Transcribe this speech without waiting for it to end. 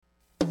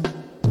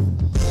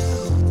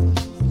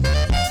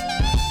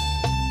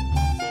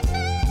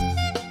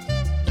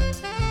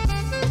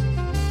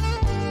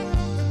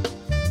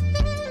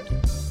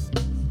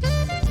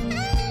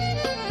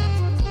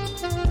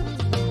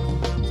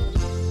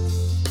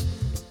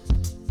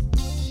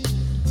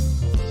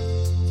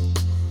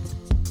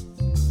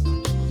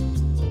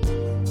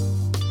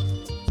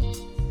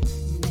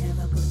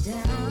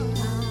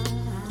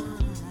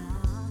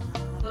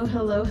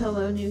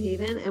Hello, New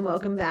Haven, and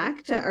welcome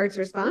back to Arts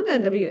Respond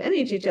on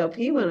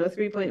WNHHLP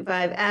 103.5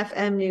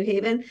 FM New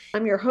Haven.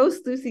 I'm your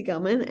host, Lucy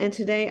Gellman, and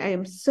today I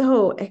am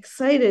so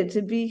excited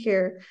to be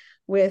here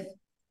with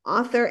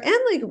author and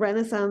like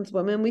Renaissance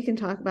woman. We can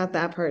talk about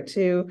that part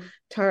too,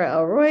 Tara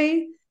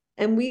Elroy,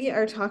 and we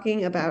are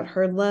talking about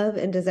her Love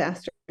and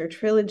Disaster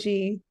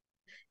trilogy,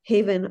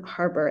 Haven,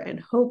 Harbor, and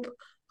Hope.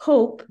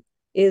 Hope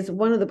is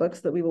one of the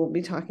books that we will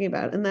be talking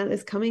about, and that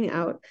is coming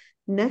out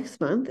next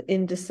month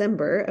in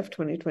December of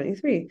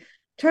 2023.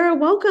 Tara,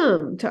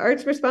 welcome to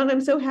Arts Respond. I'm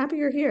so happy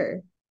you're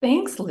here.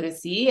 Thanks,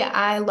 Lucy.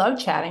 I love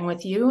chatting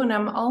with you, and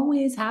I'm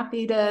always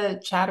happy to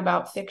chat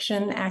about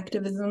fiction,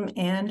 activism,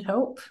 and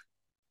hope.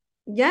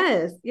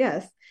 Yes.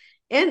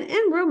 And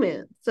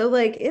romance. So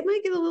like it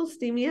might get a little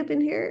steamy up in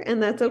here,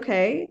 and that's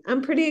okay.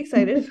 I'm pretty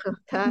excited about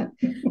that.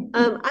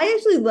 I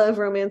actually love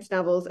romance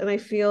novels, and I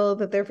feel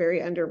that they're very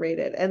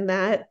underrated. And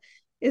that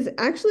is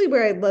actually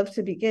where I'd love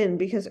to begin,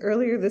 because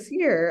earlier this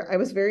year, I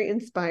was very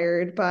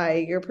inspired by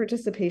your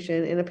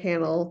participation in a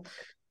panel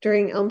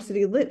during Elm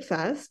City Lit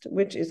Fest,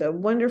 which is a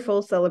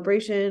wonderful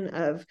celebration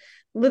of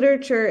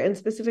literature, and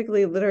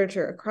specifically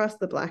literature across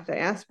the Black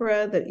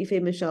diaspora, that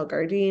Ife Michelle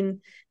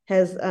Gardine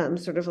has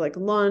sort of like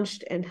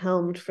launched and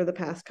helmed for the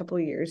past couple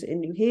of years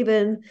in New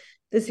Haven.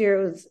 This year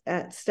it was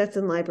at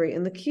Stetson Library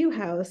in the Q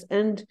House.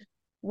 And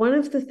one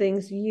of the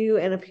things you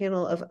and a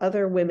panel of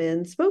other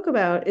women spoke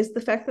about is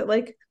the fact that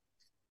like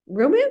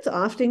romance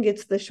often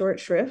gets the short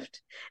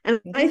shrift. And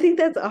I think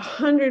that's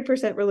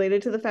 100%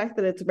 related to the fact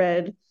that it's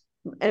read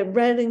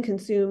and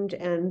consumed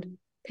and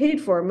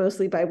paid for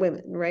mostly by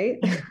women, right?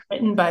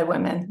 Written by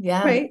women.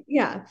 Yeah. Right.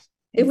 Yeah.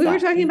 If we were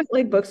talking Exactly. about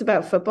like books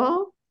about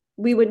football,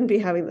 we wouldn't be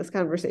having this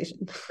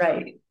conversation.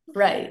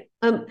 Right.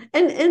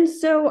 And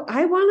so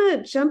I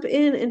want to jump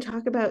in and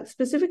talk about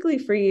specifically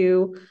for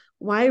you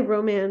why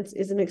romance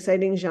is an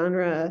exciting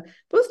genre,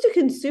 both to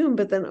consume,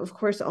 but then of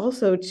course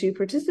also to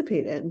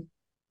participate in.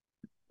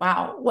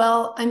 Wow.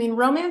 Well, I mean,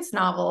 romance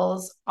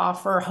novels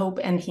offer hope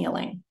and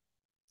healing.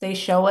 They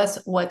show us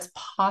what's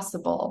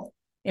possible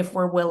if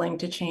we're willing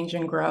to change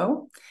and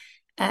grow.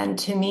 And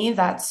to me,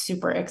 that's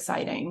super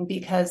exciting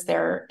because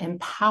they're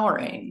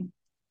empowering.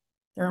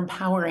 They're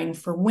empowering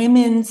for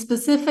women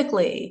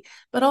specifically,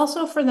 but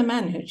also for the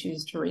men who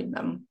choose to read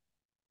them.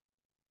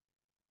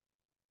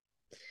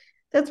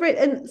 That's right.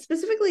 And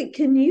specifically,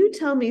 can you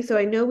tell me? So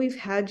I know we've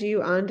had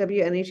you on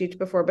WNHH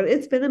before, but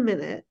it's been a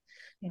minute.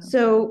 Yeah.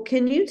 So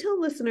can you tell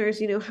listeners,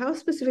 how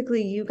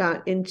specifically you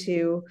got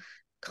into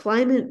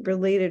climate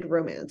related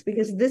romance?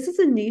 Because this is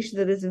a niche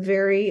that is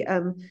very,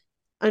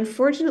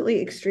 unfortunately,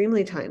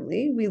 extremely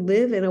timely. We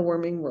live in a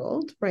warming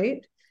world,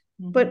 right?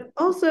 Mm-hmm. But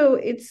also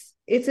it's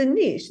a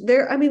niche.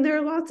 There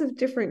are lots of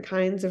different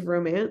kinds of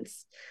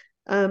romance.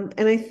 And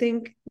I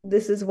think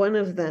this is one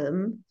of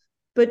them.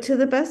 But to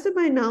the best of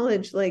my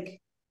knowledge, like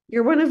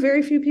you're one of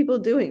very few people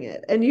doing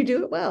it, and you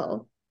do it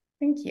well.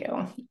 Thank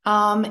you.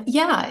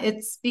 Yeah,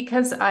 it's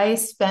because I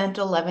spent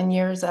 11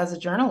 years as a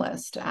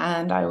journalist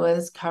and I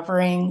was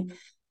covering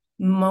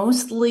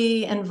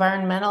mostly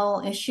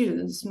environmental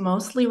issues,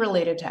 mostly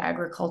related to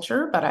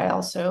agriculture, but I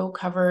also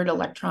covered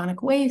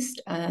electronic waste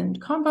and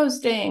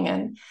composting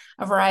and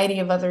a variety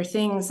of other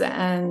things.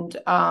 And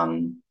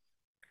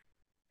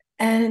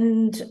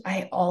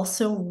I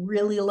also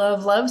really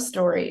love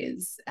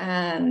stories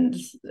and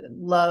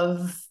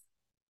love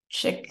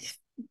chick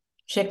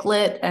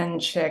lit and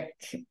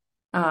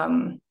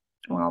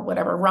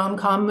whatever,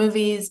 rom-com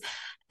movies.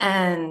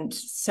 And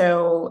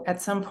so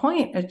at some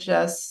point, it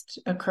just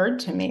occurred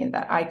to me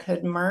that I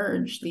could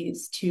merge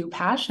these two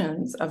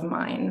passions of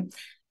mine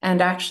and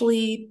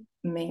actually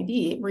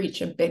maybe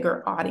reach a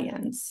bigger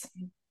audience.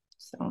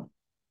 So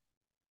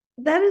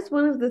that is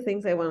one of the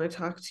things I want to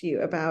talk to you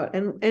about,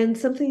 and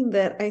something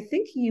that I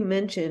think you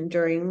mentioned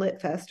during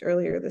Lit Fest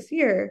earlier this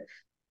year.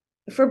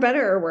 For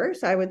better or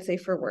worse, I would say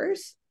for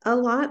worse, a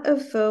lot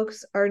of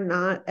folks are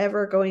not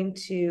ever going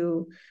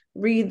to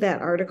read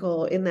that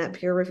article in that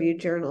peer-reviewed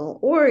journal,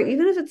 or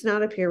even if it's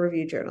not a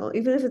peer-reviewed journal,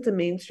 even if it's a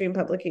mainstream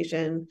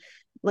publication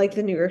like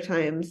the New York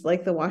Times,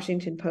 like the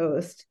Washington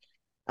Post,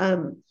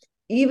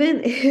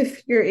 even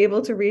if you're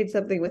able to read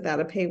something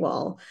without a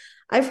paywall.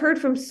 I've heard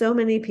from so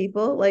many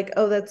people like,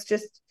 oh,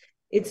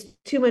 it's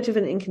too much of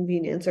an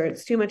inconvenience, or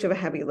it's too much of a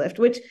heavy lift,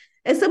 which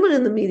as someone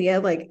in the media,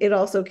 like it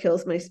also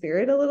kills my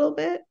spirit a little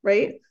bit,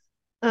 right?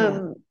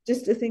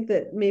 Just to think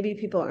that maybe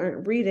people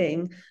aren't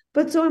reading.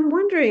 But so I'm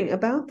wondering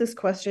about this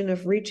question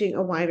of reaching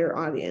a wider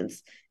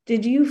audience.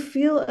 Did you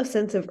feel a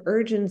sense of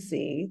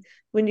urgency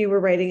when you were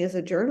writing as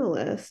a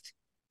journalist?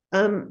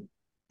 And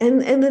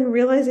then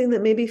realizing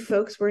that maybe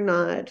folks were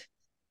not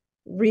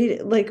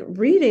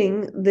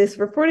reading this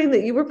reporting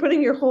that you were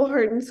putting your whole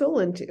heart and soul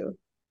into.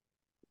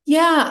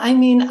 yeah, I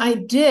mean, I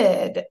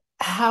did.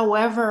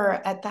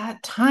 However, at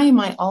that time,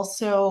 I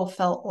also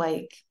felt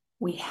like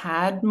we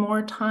had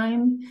more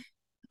time.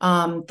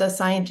 The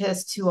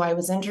scientists who I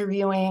was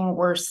interviewing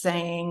were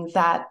saying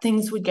that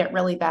things would get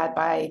really bad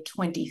by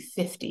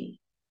 2050.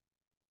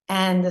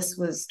 And this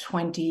was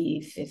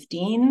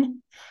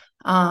 2015.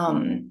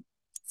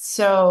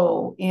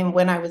 So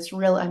when I was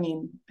real, I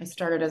mean, I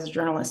started as a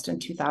journalist in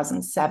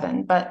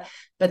 2007, but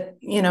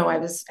I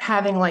was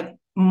having like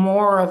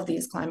more of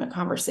these climate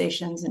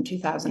conversations in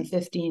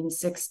 2015,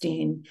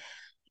 16,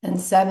 and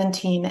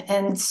 17.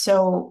 And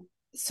so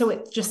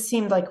it just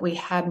seemed like we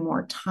had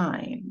more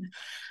time.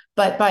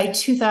 But by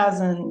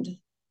 2000,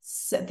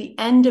 at the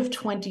end of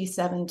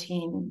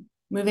 2017,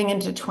 moving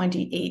into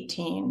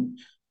 2018,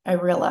 I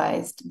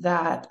realized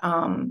that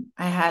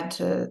I had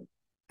to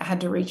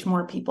reach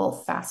more people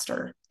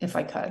faster if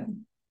I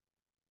could.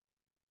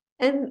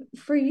 And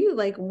for you,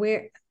 like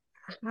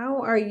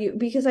how are you?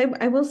 Because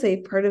I will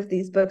say part of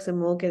these books,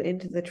 and we'll get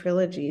into the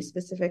trilogy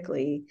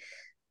specifically,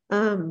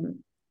 um,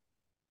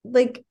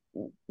 like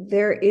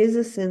there is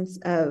a sense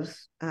of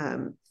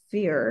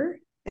fear,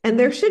 and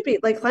there should be.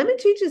 Like climate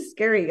change is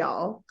scary,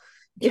 y'all.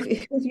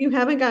 If you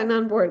haven't gotten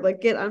on board,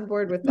 like get on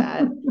board with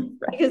that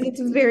because Right.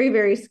 it's very,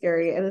 very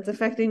scary and it's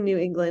affecting New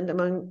England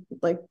among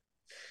like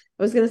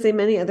I was going to say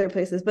many other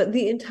places, but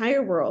the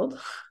entire world,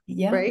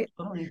 Yeah, right?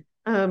 totally.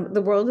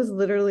 The world is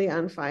literally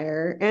on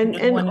fire No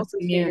and one is also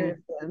immune.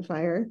 figuratively on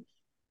fire.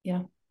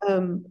 Yeah.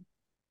 Um,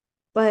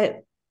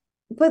 but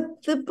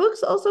the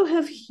books also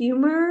have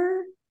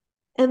humor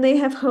and they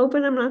have hope,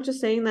 and I'm not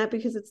just saying that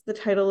because it's the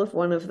title of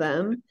one of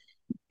them.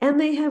 And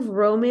they have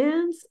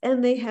romance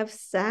and they have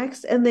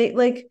sex and they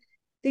like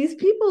these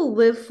people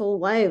live full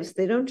lives.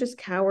 They don't just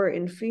cower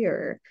in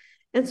fear.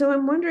 And so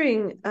I'm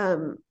wondering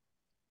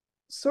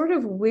sort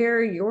of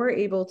where you're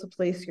able to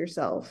place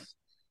yourself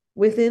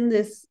within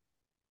this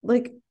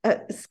like a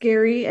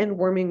scary and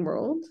warming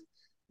world,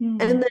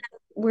 and Hmm. then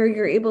where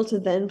you're able to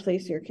then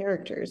place your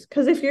characters,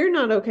 because if you're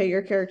not okay,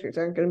 your characters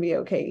aren't going to be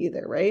okay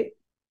either, right?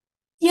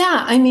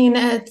 Yeah, I mean,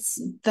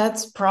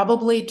 that's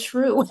probably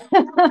true.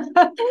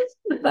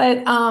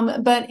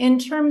 But in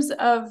terms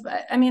of,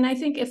 I mean, I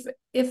think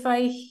if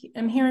I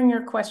am hearing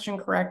your question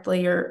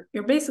correctly, you're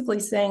basically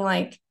saying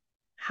like,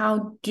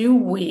 how do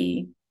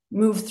we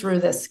move through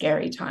this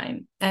scary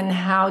time, and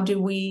how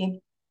do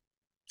we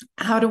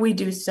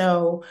do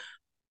so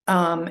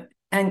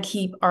and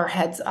keep our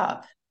heads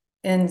up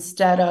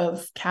instead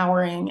of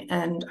cowering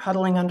and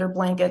huddling under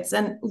blankets.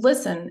 And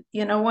listen,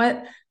 you know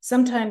what?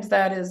 Sometimes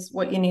that is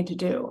what you need to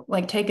do.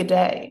 Like take a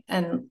day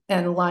and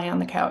lie on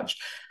the couch.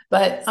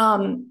 But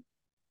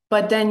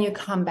then you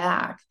come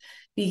back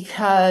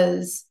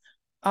because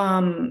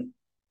um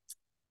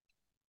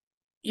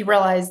you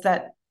realize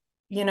that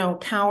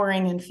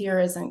cowering and fear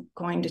isn't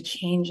going to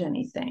change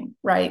anything,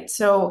 right?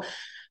 So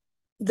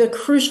the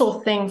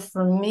crucial thing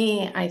for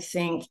me, I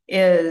think,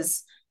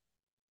 is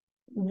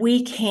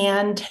we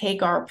can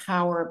take our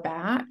power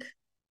back.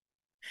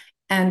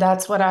 And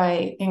that's what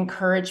I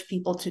encourage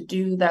people to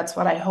do. That's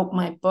what I hope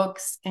my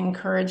books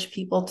encourage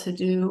people to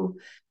do.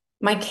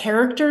 My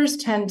characters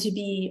tend to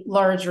be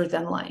larger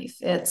than life.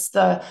 It's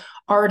the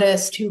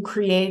artist who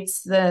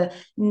creates the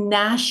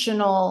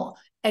national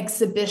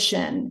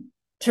exhibition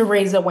to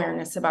raise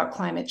awareness about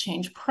climate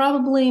change.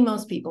 Probably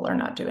most people are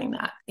not doing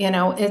that.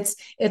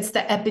 It's the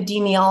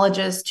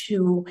epidemiologist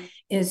who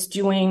is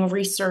doing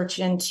research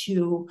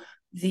into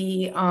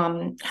the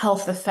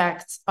health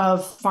effects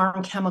of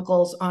farm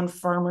chemicals on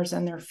farmers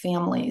and their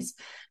families.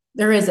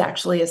 There is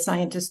actually a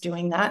scientist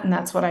doing that, and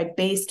that's what I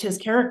based his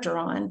character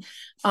on.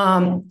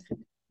 Um,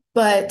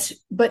 but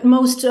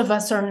most of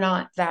us are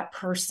not that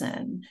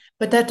person.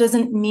 But that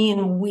doesn't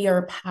mean we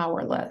are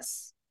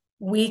powerless.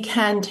 We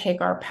can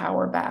take our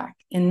power back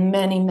in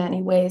many,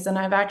 many ways. And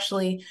I've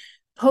actually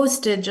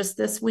posted just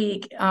this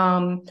week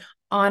on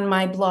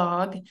my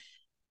blog,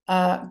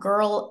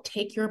 girl,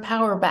 take your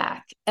power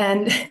back.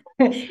 And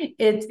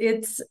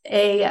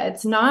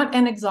it's not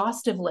an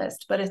exhaustive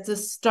list, but it's a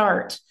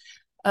start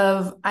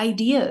of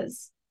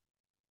ideas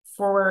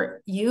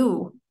for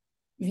you,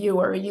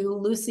 viewer, you,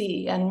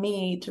 Lucy, and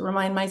me, to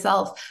remind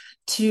myself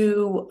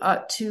to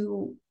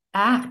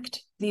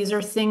act. These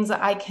are things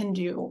that I can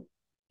do.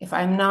 If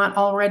I'm not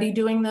already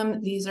doing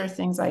them, these are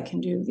things I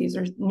can do. These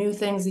are new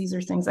things. These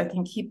are things I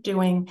can keep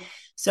doing.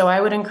 So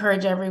I would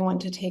encourage everyone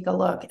to take a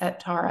look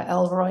at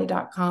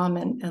taraelroy.com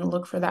and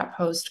look for that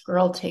post,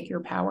 Girl, Take Your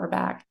Power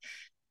Back.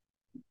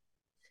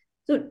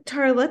 So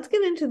Tara, let's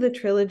get into the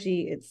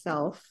trilogy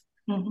itself.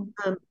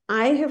 Mm-hmm.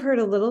 I have heard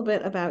a little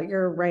bit about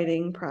your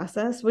writing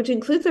process, which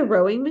includes a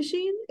rowing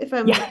machine, if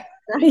I'm Yeah,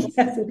 correct.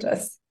 yes, it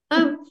does.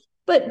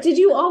 But did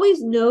you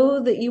always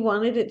know that you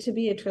wanted it to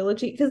be a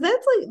trilogy? Because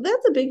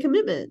that's a big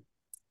commitment,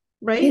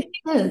 It right?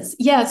 is.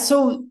 Yeah.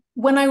 So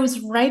when I was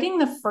writing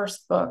the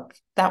first book,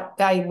 that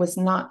I was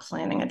not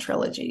planning a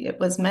trilogy. It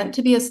was meant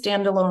to be a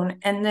standalone.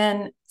 And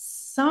then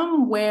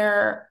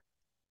somewhere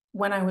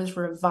when I was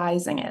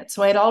revising it,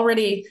 so I had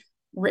already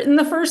written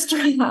the first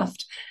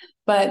draft,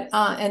 but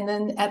and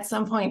then at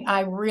some point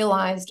I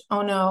realized,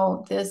 oh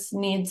no, this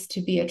needs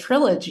to be a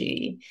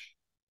trilogy.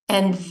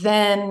 And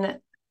then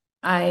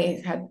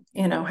I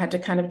had to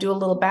kind of do a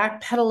little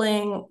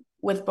backpedaling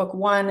with book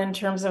one in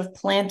terms of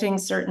planting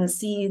certain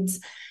seeds,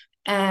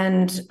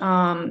 and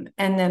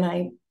then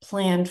I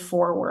planned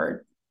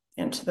forward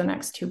into the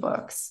next two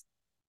books.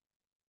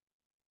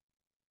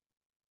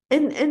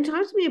 And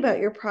talk to me about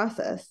your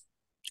process.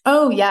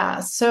 Oh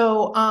yeah.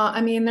 So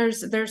I mean,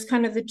 there's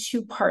kind of the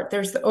two part.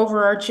 There's the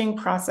overarching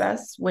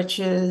process, which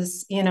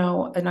is,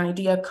 an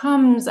idea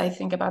comes, I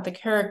think about the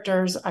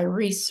characters, I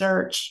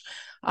research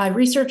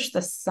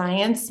the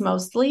science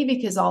mostly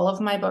because all of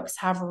my books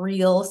have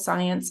real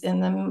science in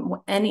them.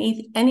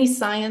 Any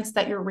science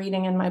that you're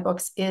reading in my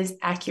books is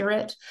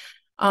accurate.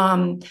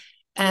 Um,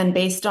 and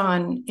based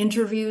on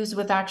interviews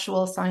with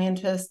actual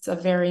scientists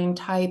of varying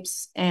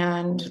types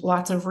and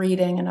lots of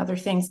reading and other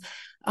things.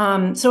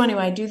 So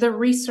anyway, I do the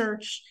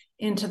research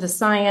into the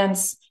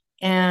science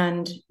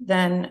and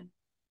then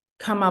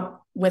come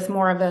up with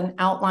more of an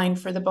outline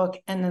for the book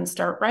and then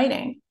start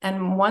writing.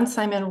 And once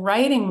I'm in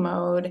writing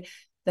mode,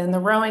 then the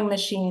rowing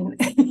machine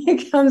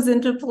comes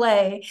into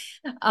play,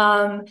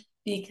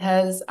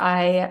 because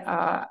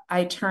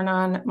I turn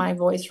on my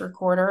voice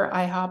recorder.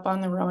 I hop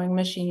on the rowing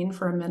machine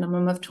for a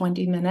minimum of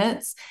 20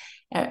 minutes,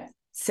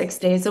 6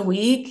 days a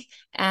week,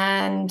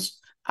 and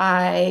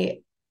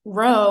I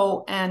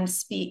row and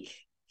speak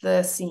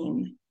the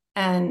scene,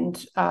 and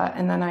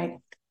then I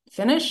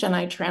finish and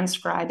I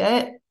transcribe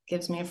it.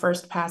 Gives me a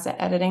first pass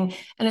at editing,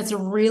 and it's a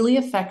really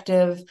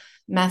effective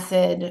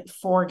method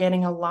for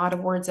getting a lot of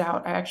words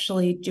out.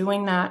 Actually,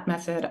 doing that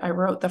method, I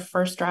wrote the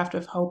first draft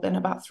of Hope in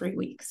about 3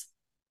 weeks.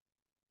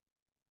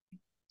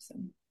 So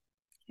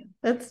yeah.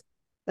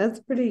 That's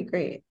pretty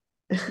great.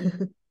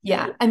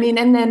 Yeah, I mean,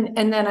 and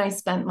then I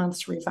spent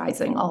months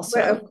revising But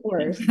also. of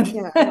course,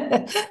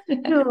 yeah.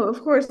 No, of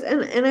course.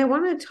 And I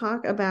want to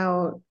talk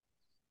about,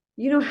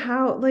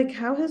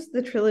 how has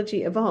the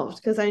trilogy evolved?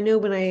 Because I know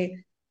when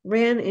I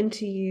ran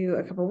into you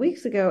a couple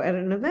weeks ago at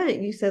an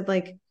event, you said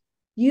like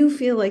you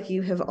feel like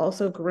you have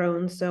also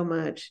grown so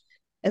much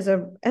as a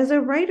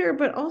writer,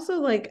 but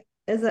also like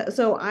as a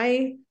so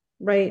I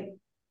write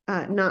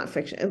not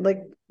fiction.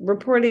 Like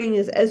reporting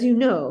is, as you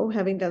know,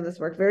 having done this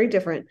work, very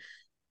different.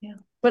 Yeah.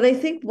 But I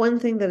think one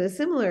thing that is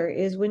similar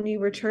is when you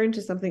return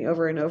to something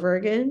over and over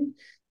again,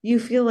 you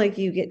feel like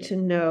you get to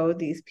know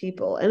these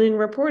people. And in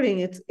reporting,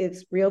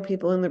 it's real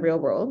people in the real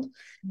world.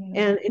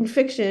 Yeah. And in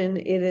fiction,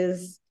 it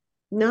is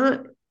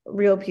not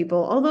real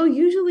people, although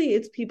usually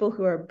it's people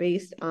who are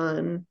based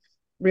on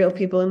real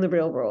people in the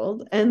real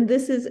world. And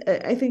this is,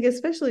 I think,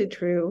 especially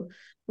true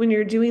when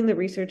you're doing the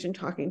research and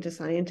talking to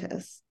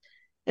scientists.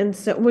 And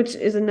so, which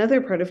is another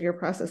part of your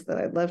process that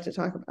I'd love to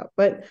talk about.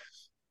 But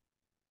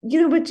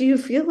do you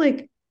feel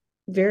like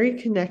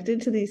very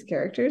connected to these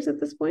characters at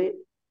this point?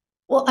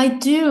 Well, I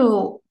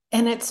do.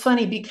 And it's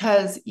funny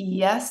because,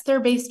 yes, they're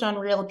based on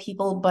real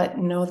people, but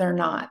no, they're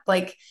not.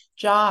 Like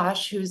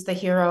Josh, who's the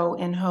hero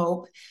in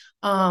Hope,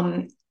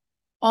 um,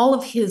 all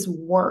of his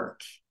work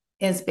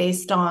is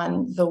based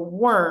on the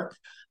work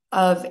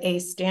of a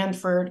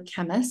Stanford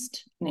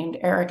chemist named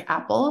Eric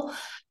Apple.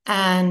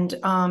 And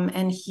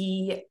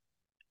he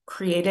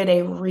created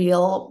a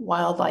real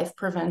wildlife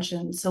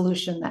prevention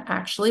solution that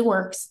actually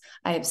works.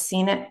 I have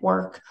seen it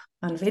work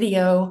on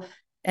video.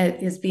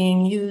 It is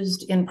being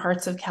used in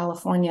parts of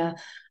California.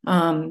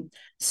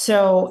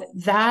 So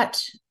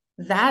that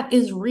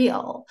is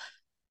real.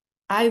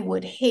 I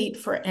would hate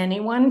for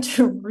anyone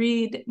to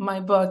read my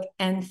book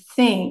and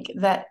think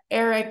that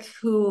Eric,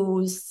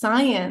 whose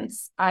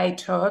science I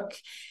took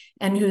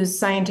and whose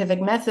scientific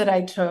method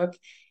I took,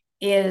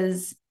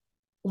 is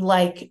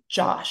like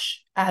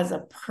Josh as a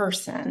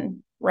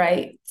person,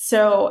 right?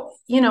 So,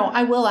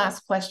 I will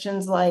ask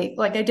questions like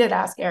I did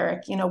ask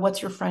Eric,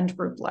 what's your friend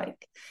group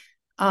like?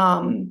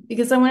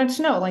 Because I wanted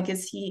to know, like,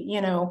 is he,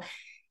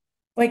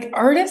 like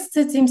artists,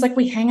 it seems like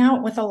we hang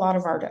out with a lot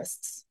of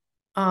artists.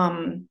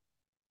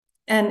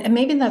 And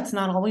maybe that's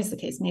not always the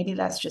case. Maybe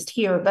that's just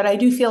here, but I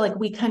do feel like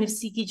we kind of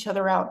seek each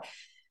other out.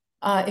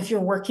 If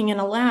you're working in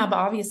a lab,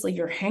 obviously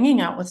you're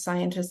hanging out with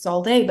scientists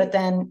all day, but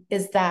then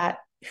is that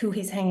who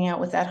he's hanging out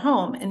with at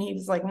home? And he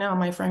was like, no,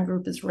 my friend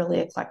group is really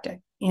eclectic,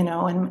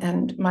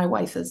 and my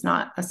wife is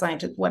not a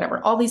scientist, whatever,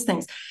 all these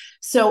things.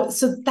 So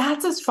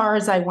that's as far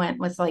as I went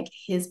with like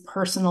his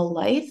personal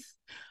life.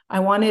 I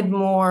wanted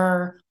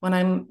more when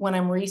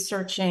I'm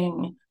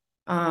researching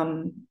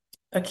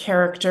a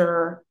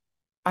character.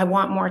 I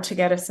want more to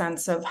get a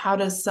sense of how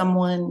does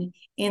someone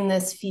in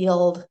this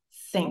field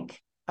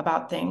think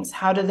about things?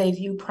 How do they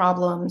view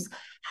problems?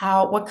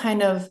 What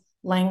kind of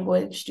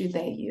language do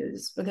they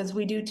use? Because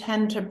we do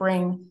tend to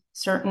bring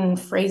certain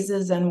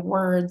phrases and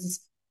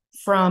words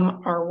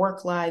from our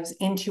work lives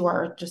into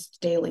our just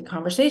daily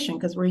conversation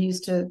because we're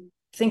used to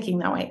thinking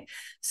that way.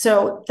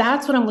 So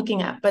that's what I'm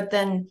looking at. But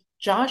then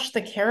Josh,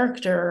 the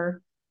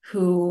character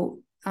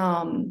who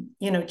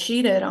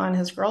cheated on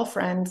his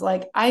girlfriend,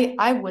 like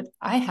I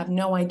have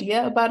no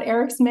idea about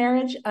Eric's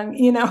marriage. Like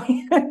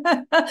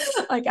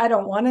I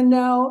don't want to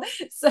know.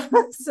 So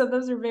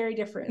those are very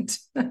different.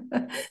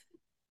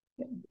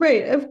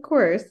 Right, of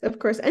course.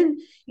 And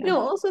Yeah.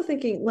 also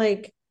thinking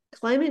like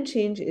climate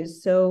change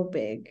is so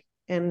big.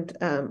 And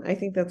I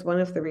think that's one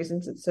of the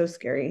reasons it's so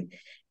scary.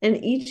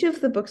 And each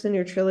of the books in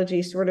your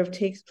trilogy sort of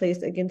takes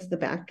place against the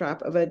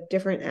backdrop of a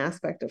different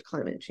aspect of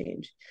climate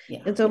change.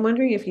 Yeah. And so I'm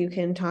wondering if you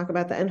can talk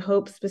about that and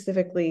Hope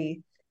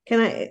specifically.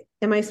 Am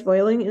I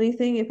spoiling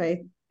anything if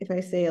I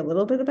say a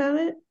little bit about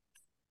it?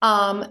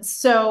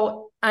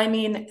 So I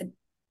mean,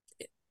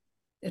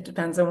 it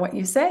depends on what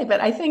you say, but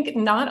I think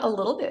not a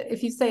little bit.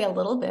 If you say a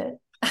little bit.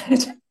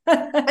 So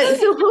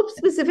Hope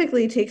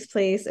specifically takes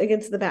place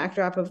against the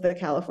backdrop of the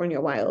California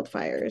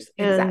wildfires.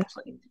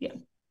 Exactly. Yeah.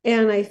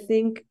 And I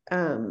think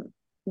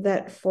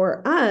that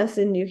for us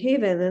in New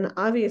Haven, and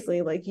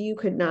obviously like you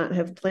could not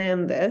have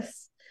planned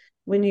this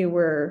when you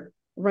were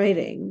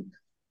writing,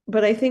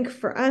 but I think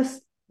for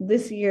us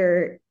this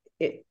year,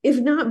 if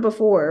not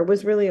before,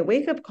 was really a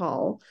wake-up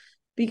call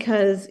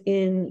because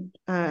in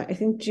I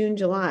think June,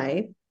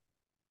 July,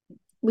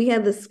 we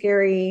had the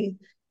scary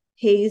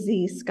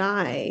hazy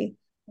sky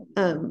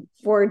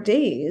for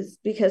days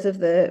because of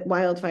the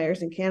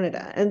wildfires in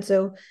Canada. And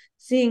so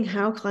seeing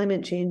how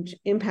climate change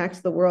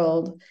impacts the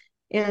world,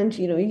 and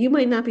you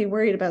might not be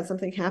worried about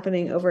something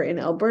happening over in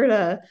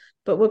Alberta,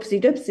 but whoopsie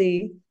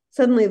doopsie,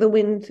 suddenly the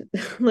wind,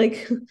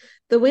 like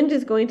the wind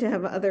is going to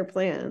have other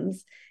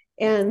plans.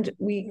 And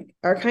we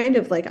are kind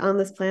of like on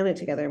this planet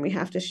together and we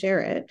have to share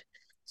it.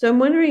 So I'm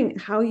wondering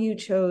how you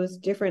chose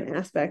different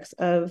aspects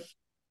of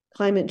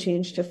climate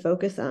change to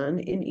focus on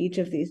in each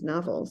of these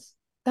novels.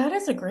 That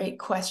is a great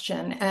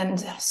question. And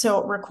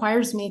so it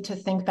requires me to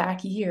think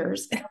back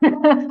years,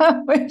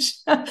 which,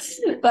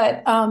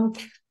 but,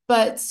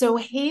 but so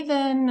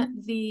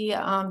Haven, the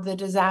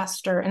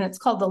disaster, and it's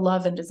called the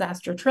Love and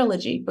Disaster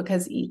Trilogy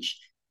because each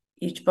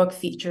book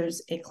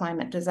features a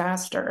climate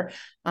disaster.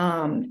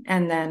 And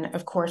then,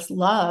 of course,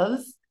 love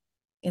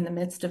in the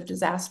midst of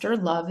disaster,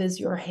 love is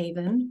your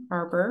haven,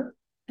 harbor,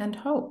 and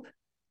hope,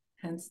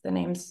 hence the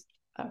names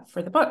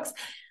for the books.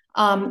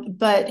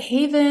 But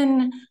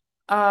Haven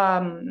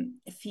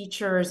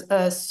features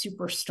a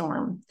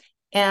superstorm.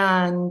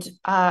 And,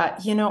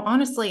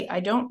 honestly, I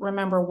don't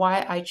remember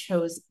why I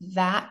chose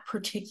that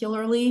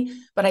particularly,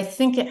 but I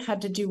think it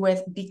had to do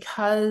with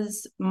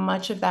because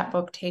much of that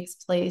book takes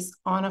place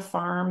on a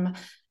farm.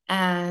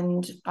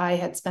 And I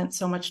had spent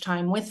so much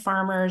time with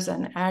farmers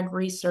and ag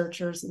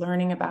researchers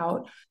learning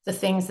about the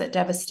things that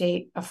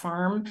devastate a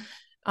farm,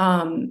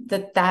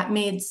 that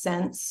made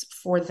sense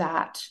for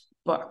that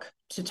book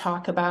to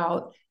talk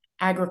about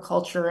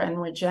agriculture and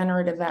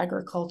regenerative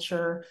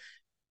agriculture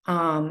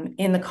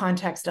in the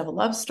context of a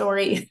love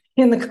story,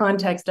 in the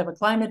context of a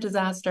climate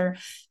disaster.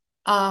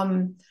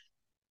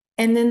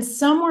 And then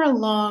somewhere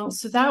along,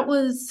 so that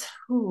was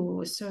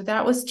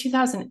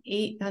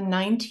 2008 and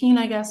 19,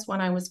 I guess,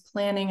 when I was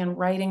planning and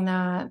writing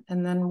that.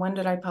 And then when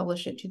did I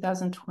publish it?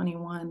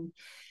 2021.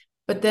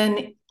 But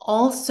then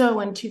also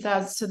in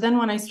 2000, so then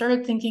when I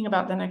started thinking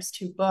about the next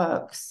two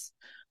books,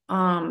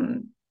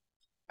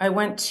 I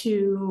went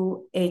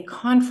to a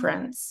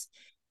conference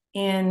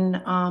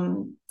in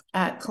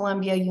at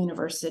Columbia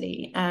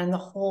University, and the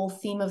whole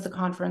theme of the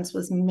conference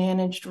was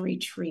managed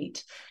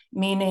retreat,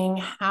 meaning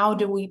how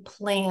do we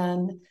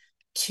plan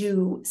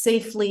to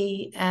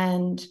safely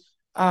and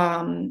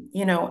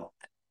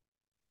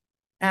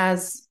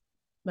as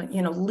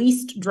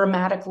least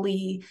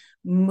dramatically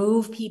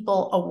move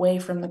people away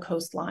from the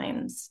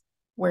coastlines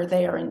where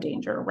they are in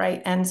danger,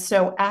 right? And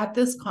so at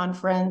this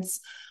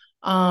conference,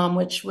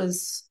 which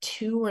was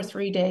 2 or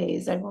 3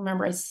 days. I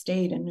remember I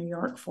stayed in New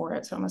York for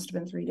it, so it must have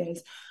been 3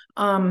 days.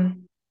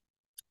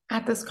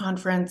 At this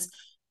conference,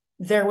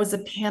 there was a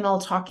panel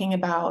talking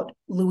about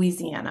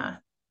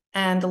Louisiana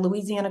and the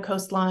Louisiana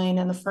coastline,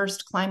 and the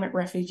first climate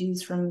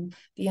refugees from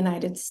the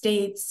United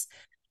States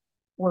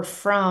were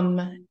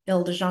from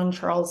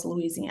Ile-de-Jean-Charles,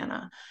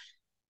 Louisiana.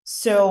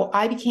 So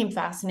I became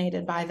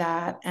fascinated by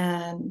that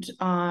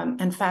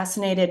and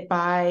fascinated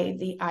by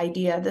the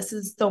idea. This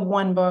is the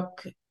one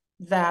book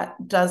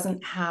that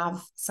doesn't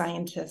have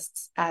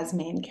scientists as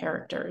main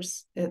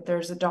characters.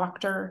 There's a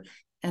doctor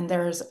and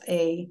there's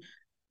a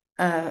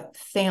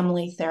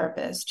family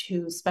therapist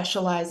who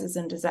specializes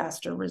in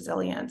disaster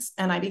resilience.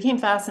 And I became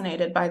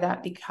fascinated by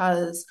that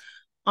because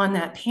on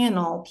that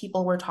panel,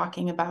 people were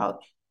talking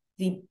about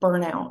the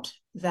burnout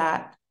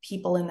that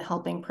people in the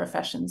helping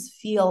professions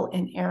feel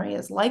in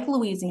areas like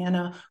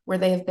Louisiana, where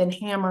they have been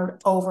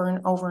hammered over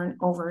and over and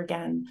over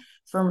again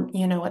from,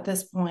 at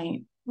this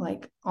point,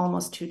 like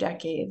almost 2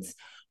 decades,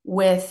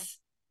 with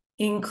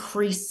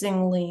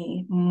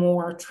increasingly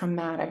more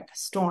traumatic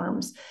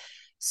storms.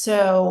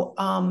 So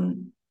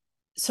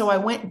I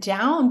went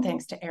down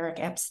thanks to Eric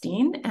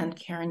Epstein and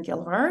Karen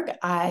Gilvarg.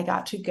 I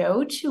got to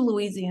go to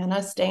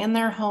Louisiana, stay in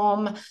their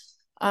home,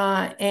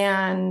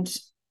 and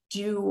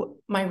do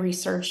my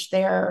research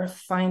there.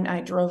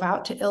 I drove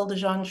out to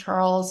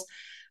Ile-de-Jean-Charles.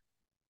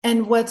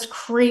 And what's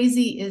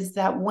crazy is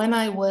that when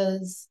I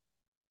was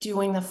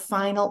doing the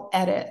final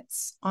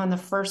edits on the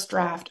first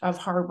draft of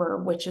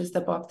Harbor, which is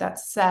the book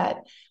that's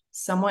set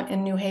somewhat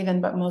in New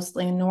Haven, but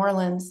mostly in New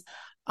Orleans,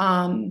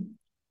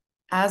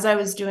 as I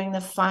was doing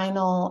the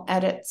final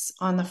edits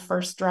on the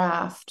first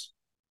draft,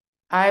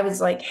 I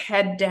was like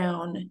head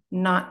down,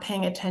 not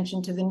paying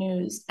attention to the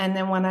news. And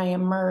then when I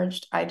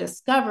emerged, I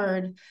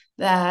discovered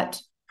that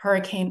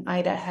Hurricane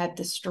Ida had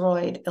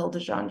destroyed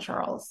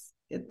Ile-de-Jean-Charles.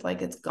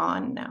 It's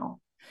gone now.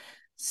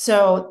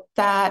 So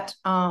that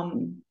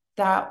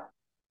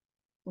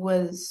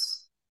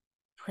was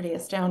pretty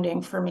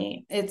astounding for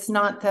me. It's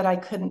not that I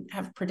couldn't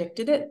have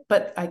predicted it,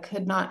 but I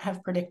could not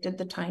have predicted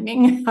the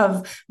timing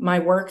of my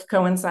work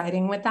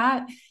coinciding with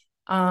that.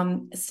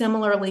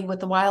 Similarly,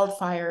 with the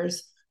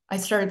wildfires, I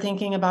started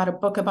thinking about a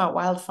book about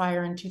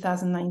wildfire in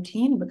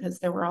 2019 because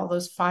there were all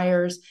those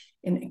fires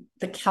in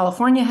the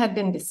California had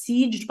been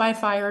besieged by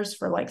fires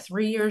for like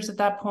 3 years at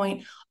that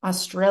point.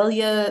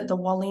 Australia, the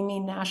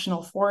Wollemi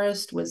National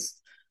Forest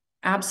was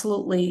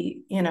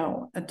absolutely,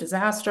 a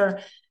disaster.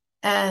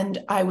 And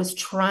I was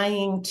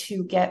trying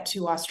to get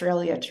to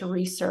Australia to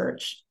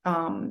research,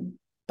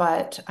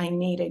 but I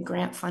needed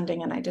grant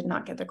funding and I did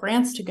not get the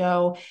grants to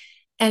go.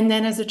 And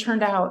then as it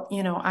turned out,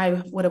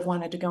 I would have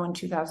wanted to go in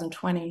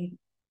 2020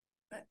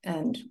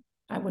 and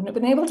I wouldn't have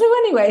been able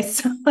to anyway.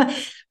 So,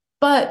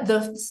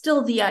 but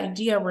still the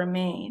idea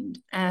remained.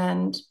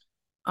 And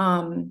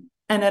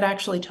it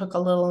actually took a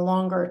little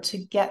longer to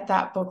get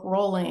that book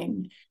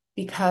rolling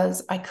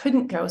because I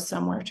couldn't go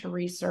somewhere to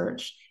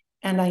research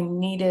and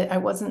I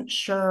wasn't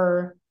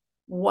sure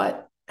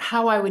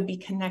how I would be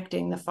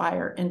connecting the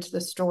fire into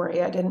the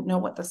story. I didn't know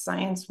what the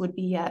science would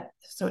be yet.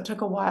 So it took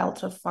a while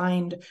to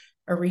find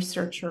a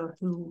researcher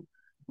who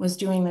was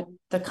doing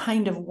the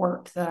kind of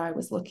work that I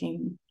was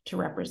looking to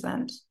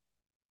represent.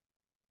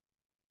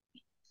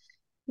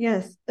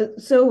 Yes.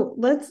 So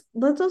let's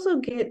also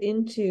get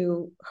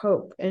into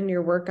hope and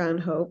your work on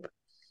hope.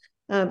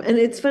 And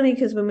it's funny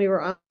because when we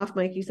were off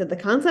mic, you said the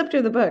concept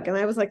or the book, and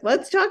I was like,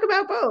 let's talk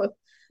about both.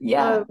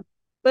 Yeah.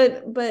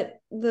 But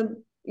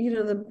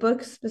the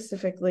book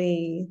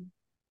specifically,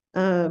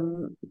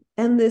 and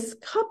this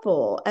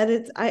couple at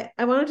its I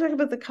want to talk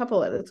about the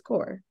couple at its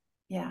core.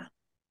 Yeah.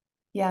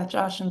 Yeah,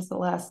 Josh and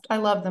Celeste. I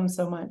love them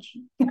so much.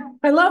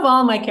 I love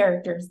all my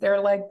characters.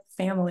 They're like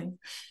family.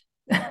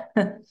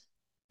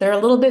 They're a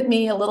little bit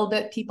me, a little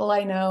bit people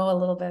I know, a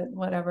little bit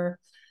whatever.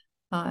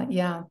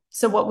 Yeah.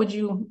 So what would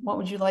you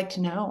like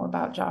to know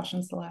about Josh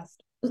and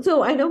Celeste?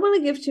 So I don't want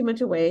to give too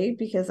much away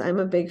because I'm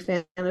a big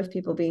fan of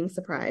people being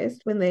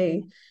surprised when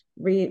they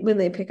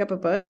pick up a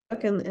book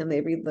and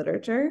they read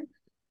literature.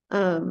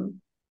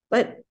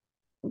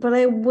 But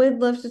I would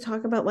love to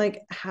talk about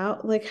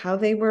how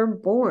they were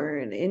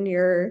born in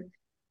your,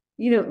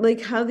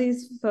 like how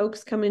these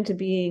folks come into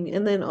being,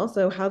 and then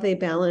also how they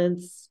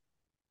balance.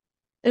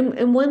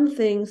 And one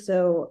thing,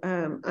 so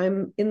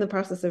I'm in the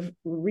process of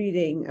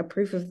reading a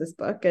proof of this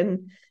book,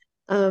 and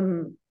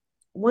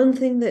one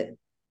thing that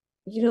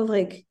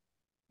like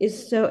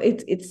is so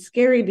it's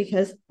scary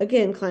because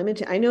again, climate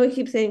change. I know I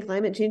keep saying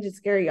climate change is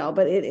scary, y'all,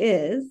 but it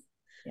is.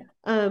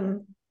 Yeah.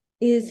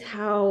 Is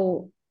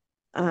how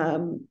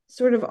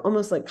sort of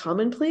almost like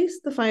commonplace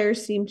the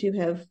fires seem to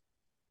have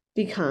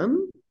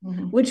become,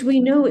 which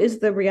we know is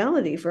the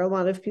reality for a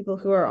lot of people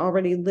who are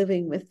already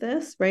living with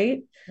this,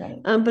 right?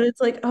 Right. But it's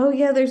like, oh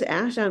yeah, there's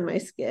ash on my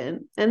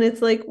skin, and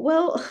it's like,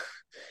 well,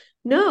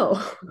 no,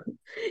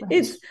 Right.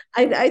 it's.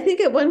 I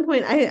think at one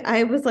point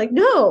I was like,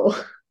 no,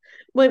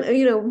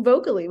 when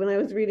vocally when I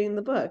was reading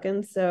the book,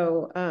 and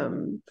so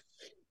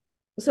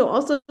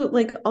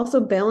also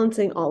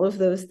balancing all of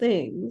those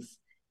things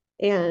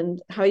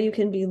and how you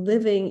can be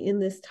living in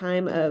this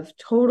time of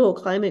total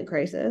climate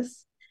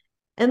crisis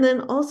and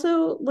then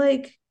also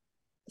like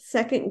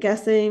second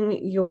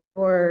guessing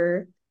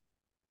your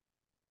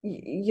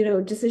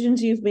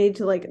decisions you've made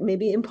to like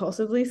maybe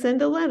impulsively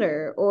send a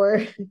letter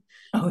or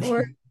Oh,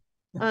 or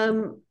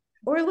yeah.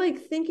 or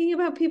like thinking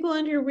about people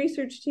on your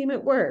research team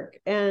at work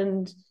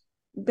and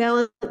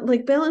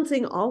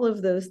balancing all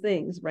of those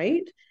things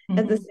right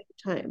at the same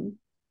time.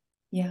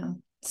 Yeah.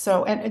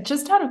 So, and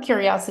just out of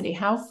curiosity,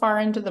 how far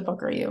into the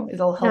book are you?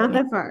 It'll help Not me.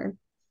 that far.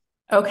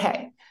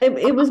 Okay.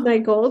 It was my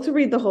goal to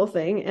read the whole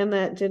thing, and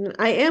that didn't.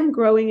 I am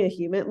growing a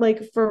human,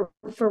 like for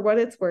what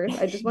it's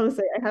worth. I just want to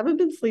say I haven't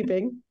been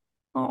sleeping,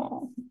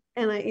 Oh,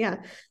 and yeah.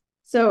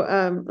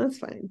 So that's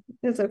fine.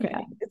 It's okay.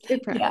 yeah. It's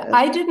good Yeah. practice.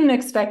 I didn't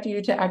expect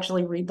you to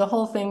actually read the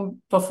whole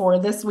thing before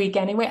this week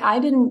anyway. I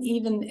didn't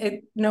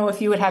even know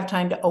if you would have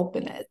time to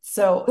open it.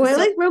 So, Oh, I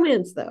like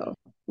romance though.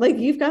 Like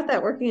you've got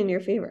that working in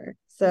your favor.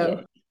 yeah.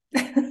 So, I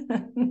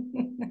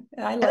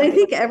and love I it.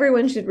 think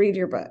everyone should read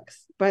your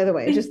books, by the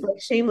way, just like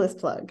shameless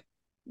plug.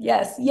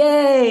 Yes.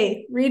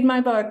 Yay. Read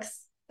my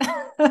books.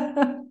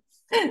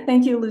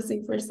 Thank you,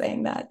 Lucy, for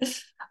saying that.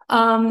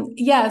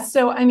 Yeah,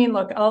 so I mean,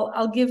 look,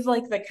 I'll give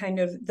like the kind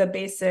of the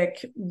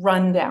basic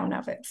rundown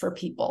of it for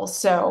people.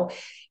 So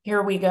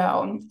here we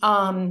go.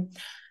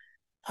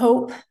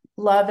 Hope,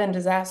 Love, and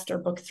Disaster,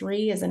 Book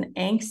 3 is an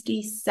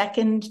angsty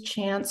second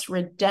chance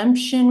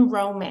redemption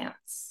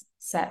romance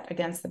set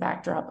against the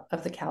backdrop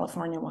of the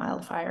California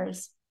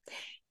wildfires.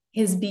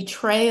 His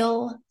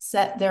betrayal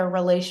set their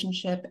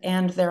relationship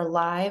and their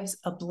lives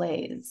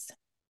ablaze.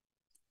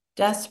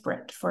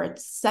 Desperate for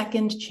its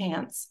second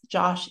chance,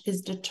 Josh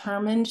is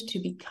determined to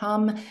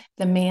become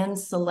the man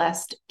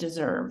Celeste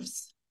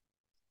deserves.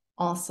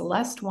 All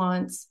Celeste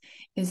wants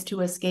is to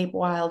escape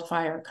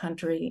wildfire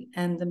country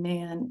and the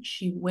man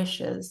she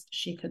wishes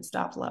she could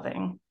stop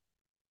loving.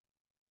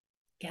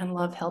 Can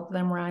love help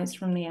them rise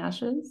from the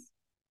ashes?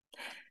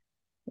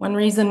 One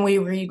reason we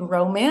read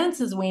romance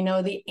is we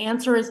know the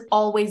answer is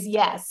always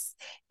yes.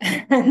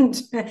 And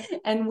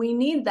we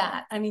need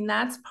that. I mean,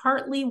 that's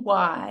partly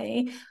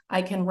why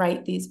I can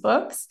write these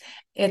books.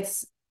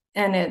 It's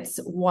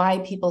why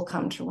people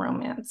come to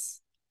romance,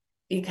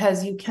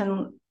 because you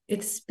can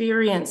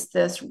experience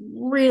this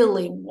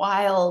really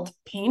wild,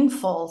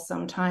 painful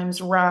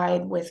sometimes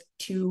ride with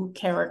two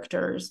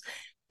characters,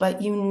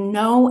 but you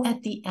know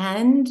at the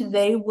end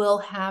they will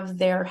have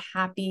their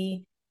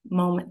happy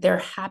moment, their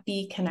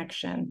happy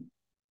connection,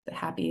 the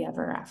happy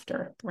ever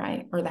after,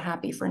 right? Or the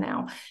happy for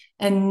now.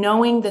 And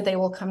knowing that they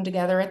will come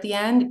together at the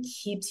end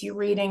keeps you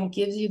reading,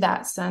 gives you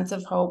that sense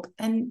of hope,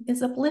 and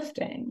is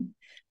uplifting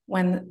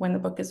when the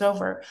book is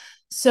over.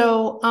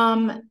 So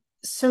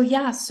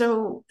yeah,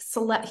 so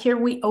here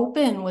we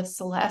open with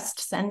Celeste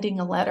sending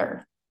a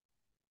letter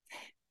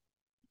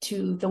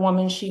to the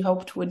woman she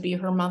hoped would be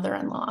her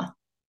mother-in-law,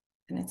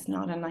 and it's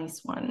not a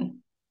nice one.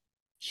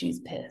 She's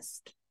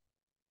pissed,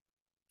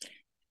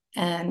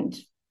 and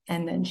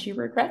then she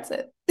regrets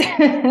it.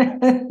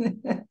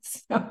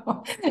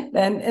 So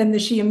then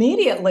she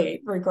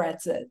immediately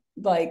regrets it.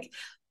 Like,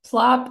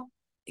 plop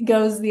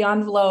goes the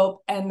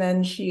envelope, and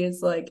then she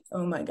is like,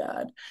 oh my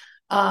God.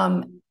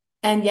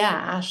 And yeah,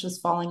 ash is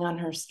falling on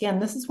her skin.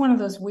 This is one of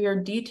those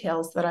weird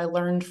details that I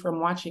learned from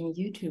watching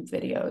YouTube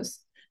videos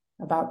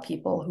about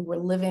people who were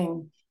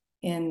living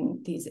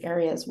in these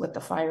areas with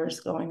the fires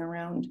going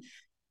around.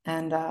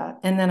 And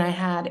then I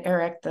had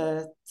Eric,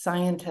 the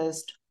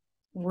scientist,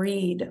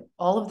 read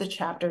all of the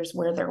chapters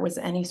where there was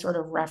any sort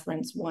of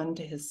reference, one,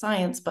 to his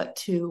science, but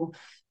two,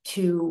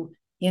 to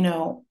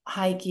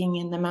hiking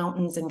in the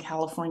mountains in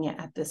California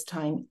at this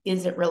time.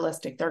 Is it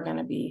realistic they're going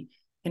to be,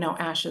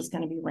 ash is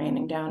going to be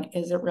raining down?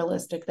 Is it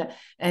realistic that?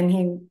 And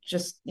he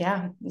just,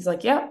 he's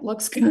like, yep,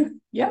 looks good.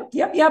 Yep.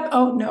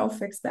 Oh no,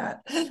 fix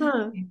that.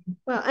 Huh.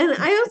 Well, and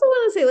I also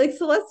want to say, like,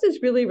 Celeste is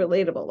really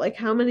relatable. Like,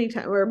 how many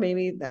times, or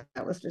maybe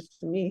that was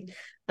just me.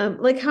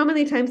 Like, how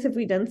many times have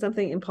we done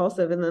something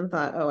impulsive and then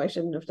thought, oh, I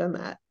shouldn't have done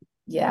that?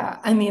 Yeah,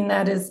 I mean,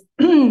 that is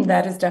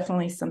that is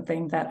definitely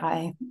something that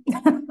I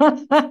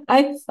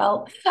I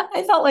felt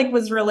like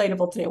was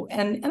relatable too.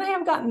 And I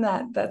have gotten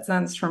that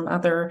sense from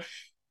other,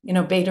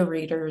 beta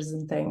readers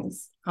and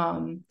things.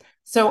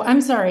 So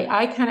I'm sorry,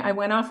 I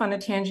went off on a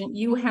tangent.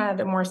 You had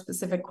a more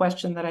specific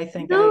question that I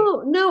think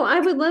No, I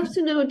would love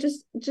to know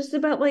just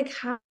about like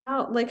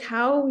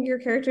how your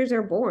characters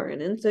are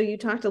born. And so you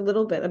talked a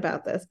little bit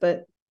about this,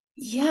 but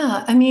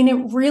yeah, I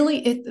mean,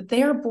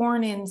 they're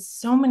born in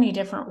so many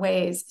different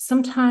ways.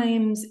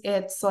 Sometimes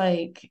it's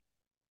like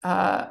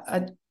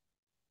a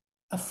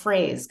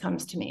phrase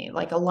comes to me,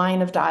 like a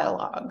line of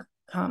dialogue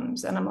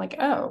comes, and I'm like,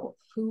 oh,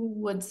 who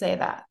would say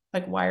that?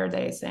 Like, why are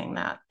they saying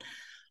that?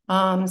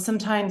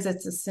 Sometimes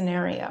it's a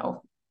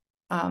scenario.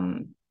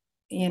 Um,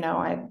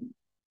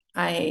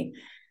 I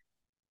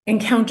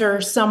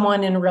encounter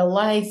someone in real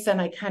life,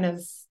 and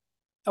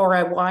or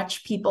I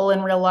watch people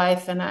in real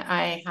life, and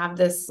I have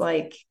this,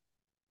 like,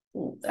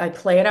 I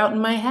play it out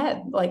in my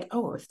head, like,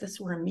 oh, if this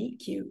were a meet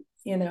cute,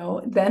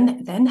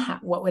 then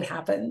what would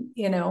happen,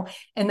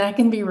 and that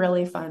can be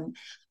really fun.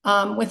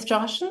 With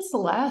Josh and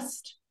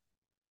Celeste,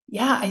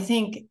 yeah, I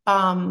think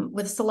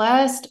with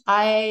Celeste,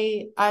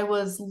 I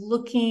was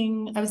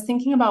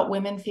thinking about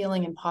women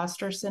feeling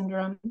imposter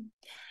syndrome,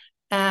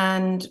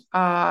 and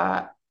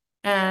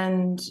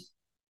and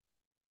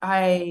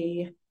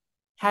I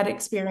had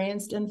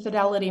experienced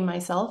infidelity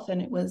myself, and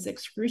it was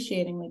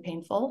excruciatingly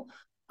painful.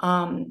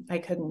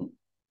 I couldn't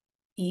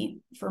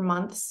eat for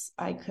months.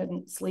 I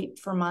couldn't sleep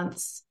for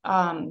months.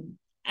 And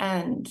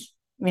I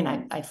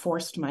mean, I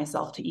forced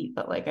myself to eat,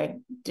 but like, I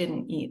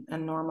didn't eat a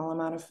normal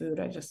amount of food.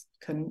 I just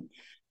couldn't.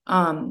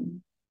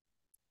 Um,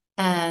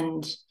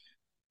 and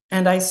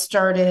I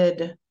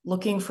started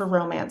looking for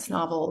romance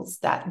novels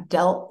that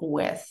dealt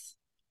with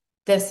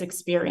this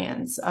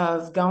experience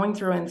of going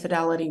through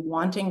infidelity,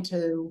 wanting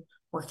to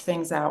work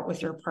things out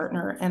with your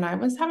partner. And I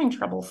was having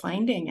trouble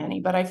finding any,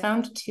 but I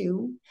found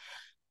two,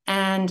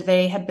 and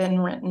they had been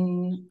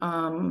written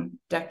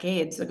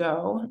decades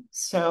ago.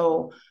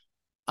 So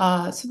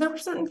there were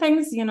certain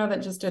things,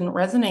 that just didn't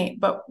resonate.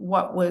 But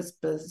what was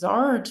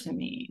bizarre to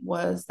me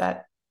was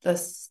that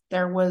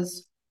there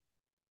was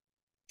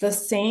the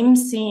same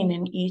scene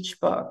in each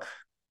book,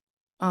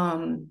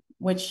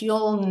 which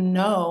you'll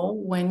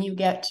know when you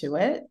get to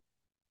it,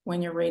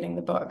 when you're reading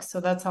the book. So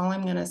that's all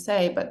I'm going to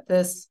say. But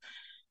this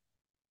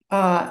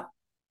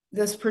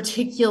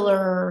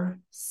particular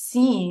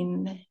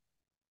scene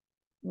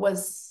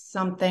was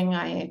something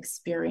I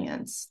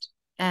experienced,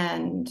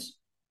 and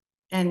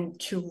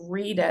to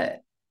read it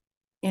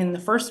in the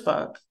first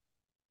book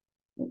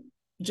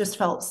just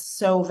felt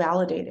so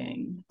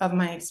validating of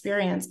my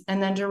experience.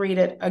 And then to read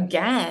it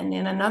again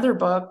in another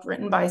book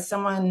written by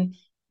someone,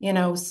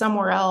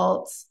 somewhere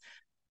else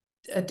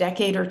a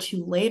decade or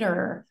two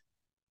later,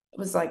 it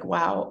was like,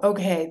 wow,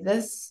 okay,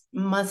 this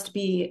must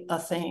be a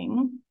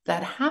thing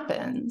that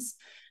happens.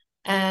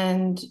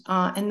 And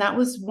that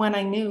was when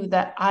I knew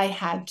that I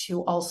had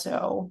to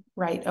also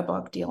write a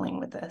book dealing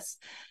with this.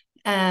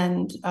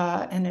 And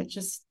it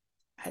just,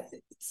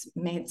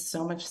 made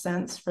so much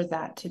sense for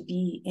that to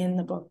be in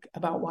the book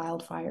about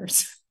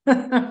wildfires.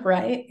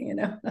 Right?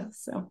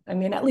 So I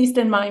mean, at least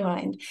in my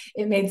mind,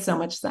 it made so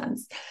much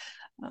sense.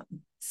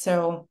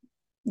 So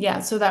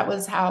yeah, so that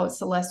was how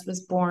Celeste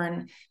was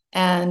born.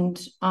 And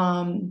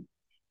I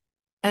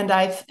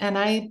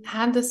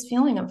had this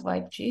feeling of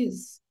like,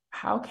 geez,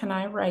 how can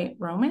I write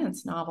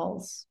romance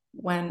novels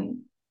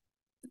when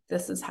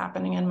this is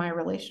happening in my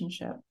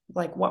relationship?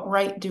 Like, what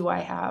right do I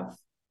have?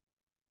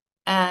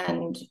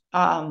 And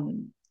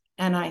and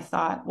I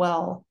thought,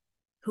 well,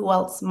 who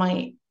else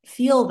might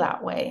feel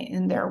that way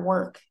in their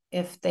work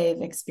if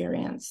they've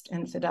experienced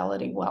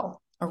infidelity?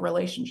 Well, a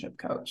relationship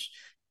coach,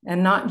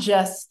 and not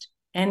just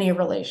any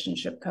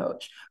relationship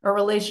coach, a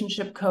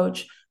relationship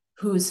coach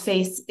whose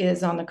face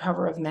is on the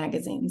cover of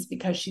magazines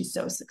because she's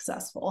so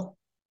successful.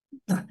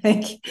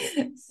 Like,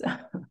 so.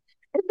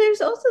 And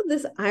there's also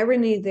this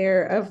irony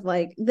there of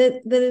like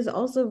that is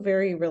also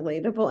very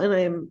relatable. And I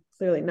am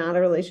clearly not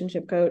a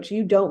relationship coach.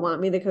 You don't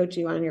want me to coach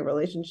you on your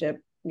relationship,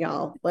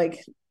 y'all.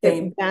 Like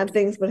bad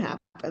things would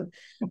happen.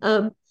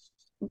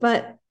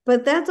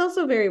 But that's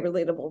also very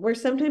relatable, where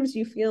sometimes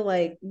you feel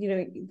like,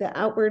 the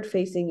outward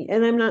facing,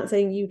 and I'm not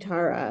saying you,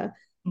 Tara,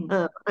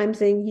 I'm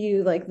saying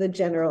you, like the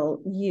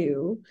general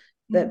you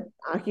that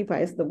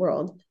occupies the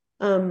world.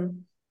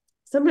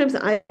 Sometimes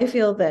I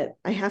feel that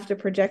I have to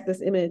project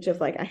this image of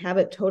like I have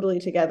it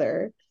totally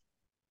together.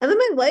 And then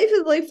my life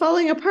is like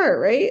falling apart,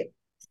 right?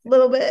 A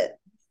little bit.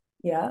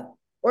 Yeah.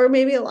 Or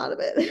maybe a lot of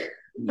it.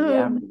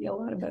 Yeah, maybe a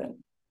lot of it.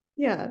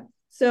 Yeah.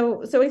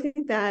 So I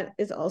think that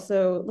is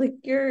also like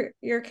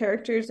your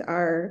characters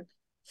are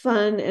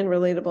fun and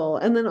relatable,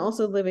 and then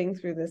also living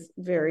through this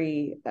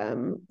very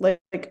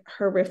like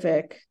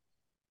horrific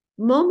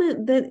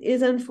moment that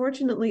is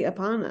unfortunately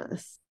upon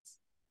us.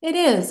 It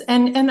is.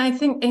 And I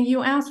think, and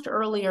you asked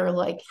earlier,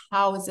 like,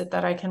 how is it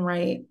that I can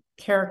write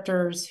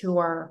characters who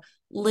are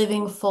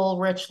living full,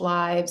 rich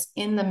lives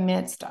in the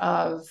midst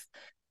of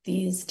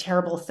these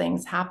terrible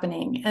things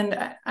happening?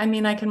 And I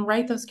mean, I can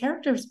write those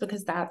characters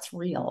because that's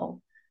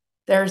real.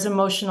 There's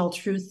emotional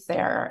truth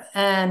there.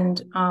 And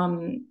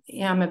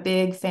yeah, I'm a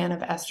big fan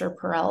of Esther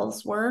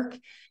Perel's work.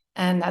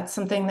 And that's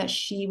something that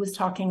she was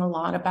talking a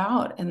lot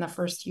about in the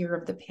first year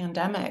of the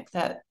pandemic,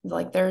 that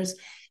like there's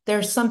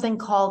something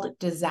called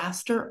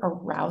disaster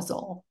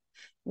arousal,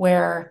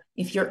 where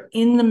if you're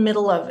in the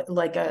middle of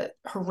like a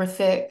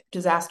horrific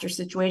disaster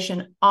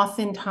situation,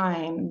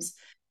 oftentimes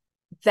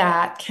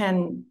that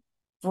can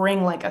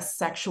bring like a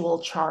sexual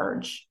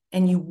charge,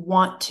 and you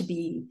want to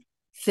be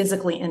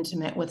physically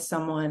intimate with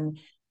someone.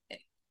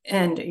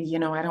 And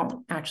I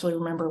don't actually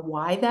remember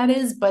why that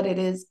is, but it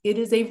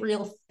is a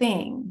real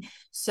thing.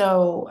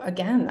 So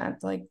again,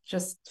 that like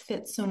just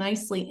fits so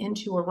nicely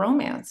into a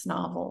romance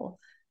novel.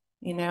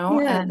 Yeah,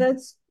 And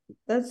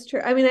that's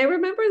true. I mean, I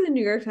remember the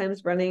New York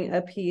Times running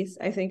a piece,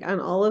 I think, on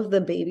all of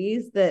the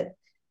babies that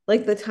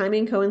like the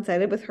timing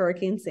coincided with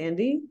Hurricane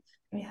Sandy.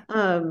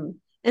 yeah.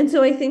 And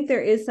so I think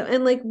there is some,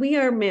 and like we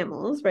are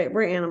mammals, right?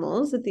 We're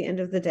animals at the end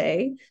of the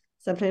day.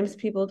 Sometimes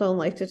people don't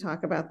like to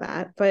talk about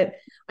that, but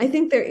I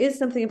think there is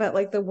something about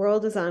like the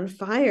world is on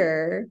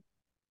fire.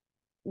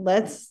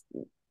 Let's,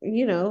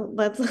 let's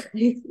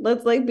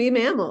like be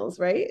mammals,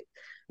 right?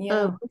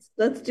 Yeah.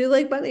 Let's do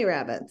like bunny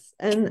rabbits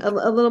and a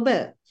little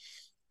bit.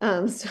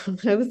 So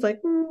I was like,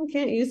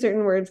 can't use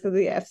certain words because of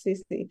the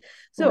FCC.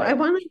 So Right. I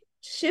want to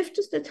shift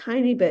just a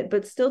tiny bit,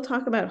 but still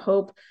talk about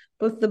hope,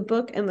 both the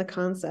book and the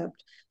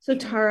concept. So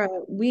Tara,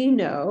 we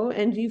know,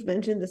 and you've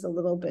mentioned this a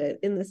little bit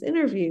in this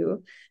interview,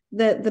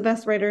 that the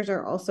best writers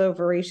are also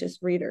voracious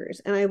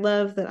readers. And I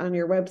love that on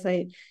your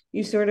website,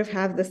 you sort of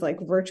have this like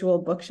virtual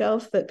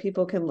bookshelf that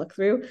people can look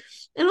through.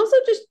 And also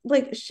just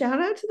like shout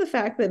out to the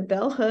fact that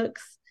Bell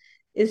Hooks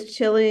is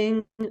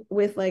chilling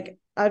with like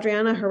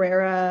Adriana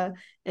Herrera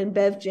and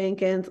Bev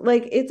Jenkins.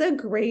 Like it's a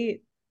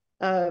great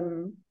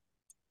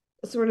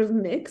sort of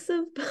mix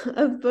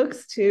of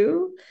books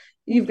too.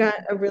 You've got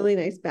a really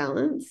nice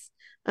balance.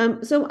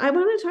 So I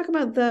want to talk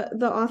about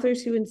the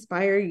authors who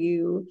inspire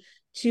you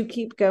to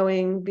keep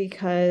going,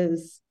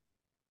 because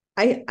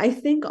I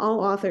think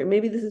all authors,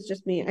 maybe this is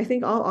just me, I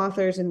think all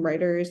authors and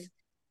writers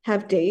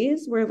have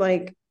days where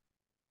like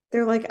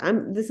they're like,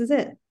 this is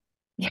it.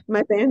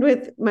 My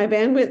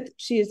bandwidth,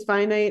 she is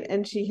finite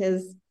and she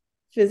has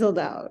fizzled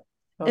out.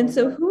 And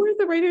so who are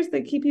the writers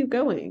that keep you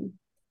going?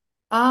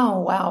 Oh,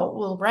 wow.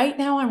 Well, right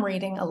now I'm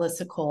reading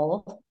Alyssa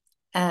Cole,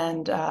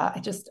 and I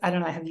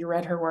don't know, have you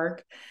read her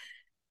work?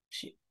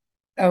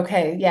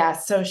 Okay, yeah.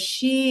 So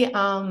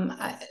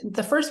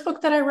the first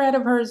book that I read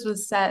of hers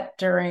was set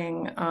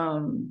during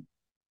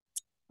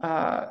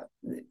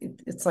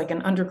it's like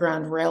an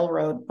underground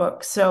railroad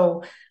book.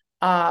 So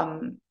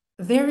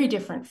very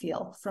different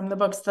feel from the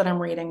books that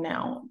I'm reading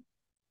now.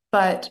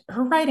 But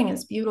her writing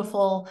is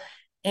beautiful.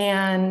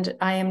 And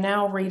I am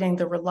now reading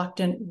the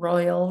Reluctant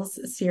Royals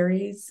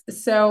series.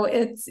 So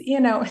it's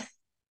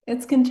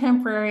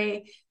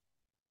contemporary.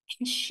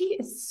 And she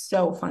is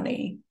so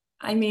funny.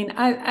 I mean,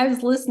 I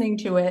was listening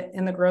to it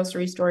in the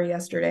grocery store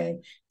yesterday.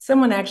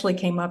 Someone actually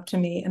came up to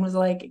me and was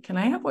like, "Can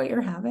I have what you're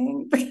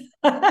having?"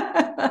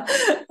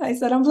 I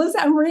said,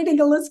 I'm reading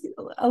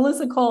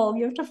Alyssa Cole.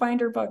 You have to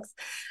find her books.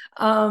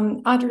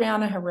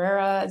 Adriana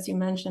Herrera, as you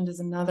mentioned, is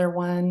another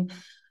one.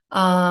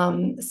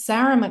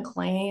 Sarah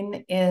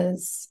McLean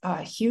is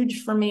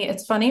huge for me.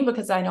 It's funny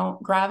because I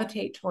don't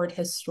gravitate toward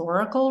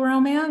historical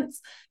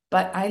romance,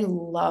 but I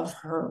love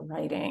her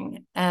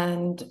writing.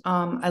 And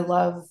I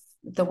love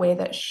the way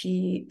that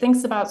she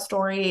thinks about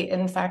story.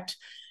 In fact,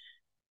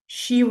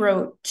 she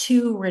wrote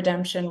 2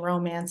 redemption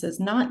romances,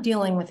 not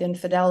dealing with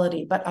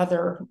infidelity, but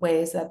other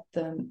ways that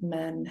the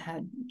men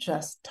had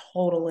just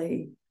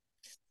totally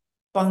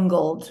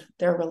bungled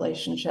their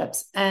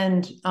relationships.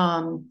 And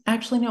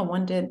actually, no,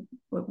 one did.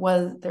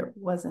 There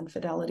was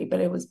infidelity,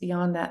 but it was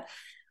beyond that.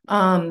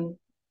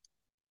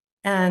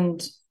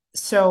 And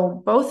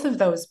so both of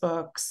those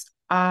books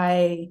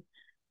I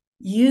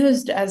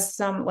used as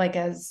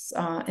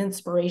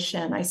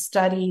inspiration. I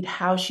studied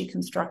how she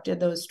constructed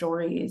those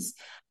stories,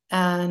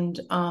 and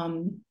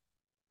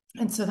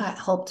so that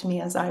helped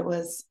me as I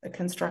was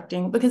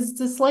constructing, because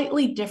it's a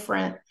slightly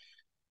different,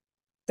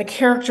 the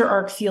character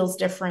arc feels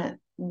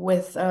different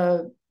with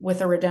a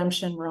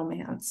redemption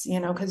romance,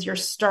 because you're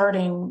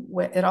starting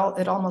with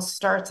it almost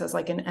starts as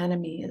like an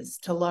enemies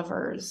to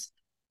lovers,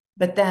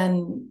 but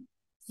then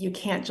you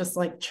can't just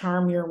like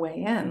charm your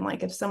way in.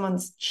 Like if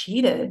someone's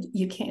cheated,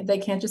 they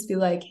can't just be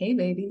like, hey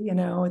baby,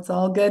 it's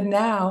all good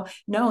now.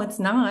 No, it's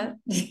not.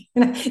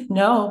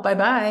 No,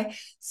 bye-bye.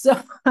 So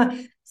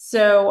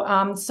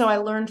I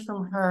learned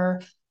from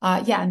her.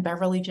 And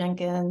Beverly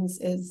Jenkins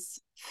is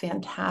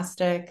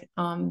fantastic.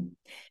 And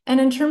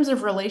in terms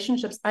of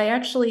relationships, I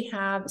actually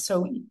have,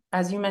 so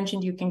as you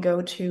mentioned, you can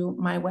go to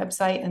my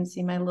website and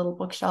see my little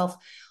bookshelf.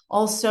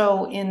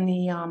 Also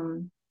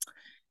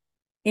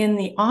in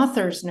the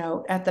author's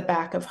note at the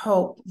back of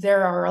Hope,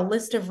 there are a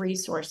list of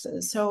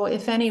resources. So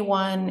if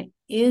anyone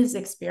is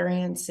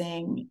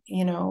experiencing,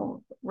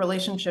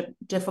 relationship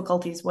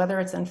difficulties,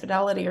 whether it's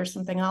infidelity or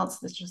something else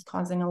that's just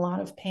causing a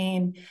lot of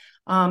pain,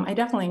 I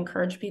definitely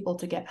encourage people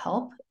to get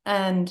help.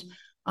 And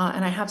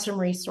I have some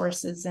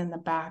resources in the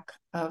back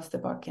of the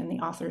book in the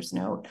author's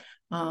note.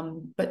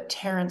 But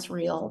Terrence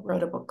Real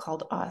wrote a book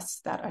called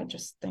Us that I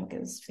just think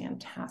is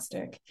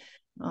fantastic.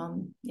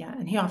 And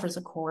he offers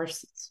a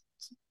course. It's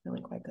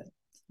really quite good.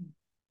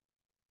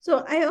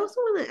 So I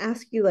also want to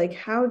ask you, like,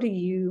 how do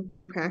you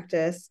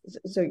practice?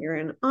 So you're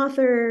an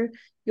author,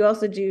 you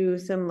also do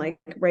some like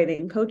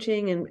writing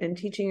coaching and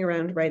teaching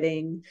around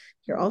writing.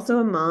 You're also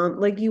a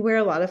mom, like you wear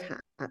a lot of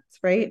hats,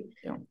 right?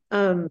 Yeah.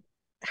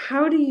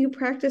 How do you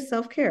practice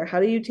self-care? How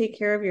do you take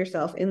care of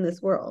yourself in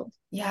this world?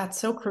 Yeah, it's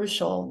so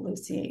crucial,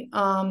 Lucy.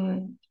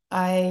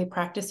 I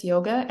practice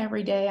yoga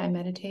every day. I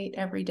meditate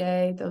every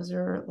day. Those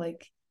are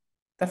like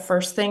the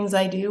first things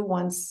I do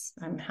once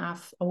I'm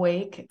half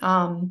awake.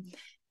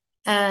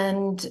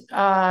 And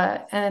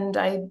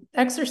I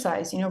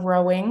exercise,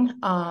 rowing.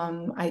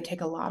 I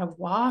take a lot of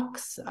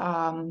walks.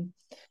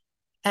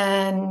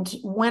 And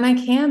when I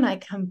can, I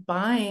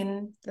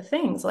combine the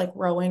things like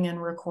rowing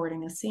and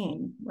recording a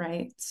scene,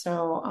 right?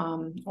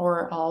 So,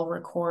 or I'll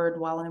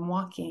record while I'm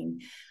walking.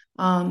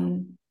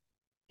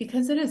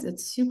 Because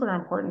it's super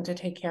important to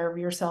take care of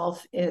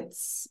yourself.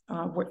 It's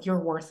you're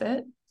worth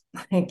it.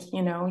 Like,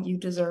 you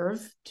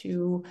deserve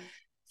to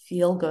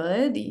feel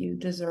good. You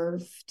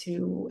deserve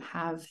to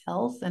have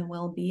health and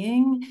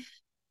well-being.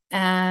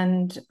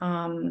 And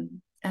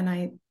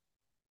I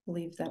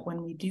believe that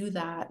when we do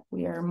that,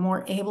 we are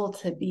more able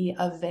to be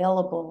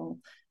available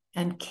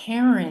and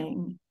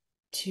caring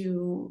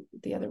to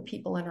the other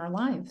people in our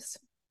lives,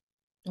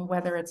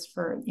 whether it's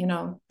for,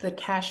 the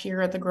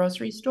cashier at the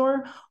grocery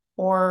store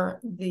or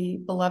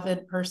the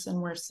beloved person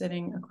we're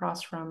sitting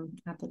across from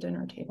at the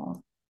dinner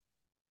table.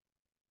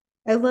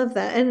 I love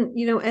that. And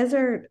as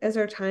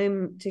our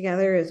time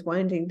together is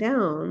winding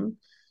down,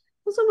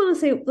 I also want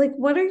to say, like,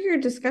 what are your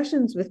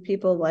discussions with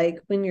people like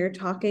when you're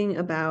talking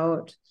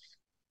about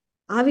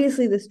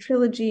obviously this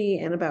trilogy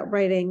and about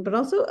writing, but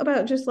also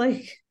about just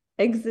like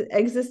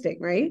existing,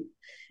 right?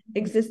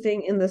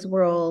 Existing in this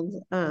world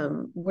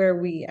where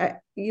I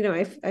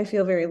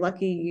feel very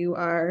lucky you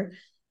are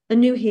a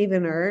New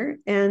Havener,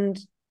 and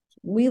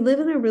we live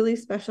in a really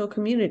special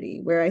community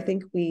where I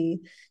think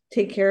we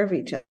take care of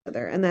each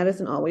other, and that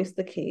isn't always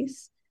the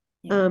case.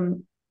 Yeah.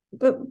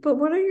 But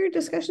what are your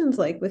discussions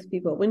like with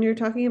people when you're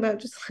talking about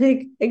just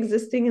like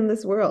existing in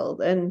this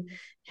world and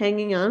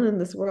hanging on in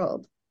this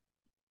world?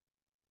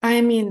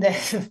 I mean,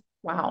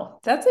 wow,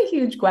 that's a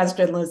huge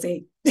question,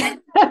 Lucy.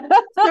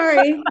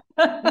 Sorry.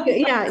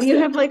 Yeah, you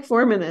have like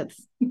 4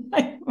 minutes.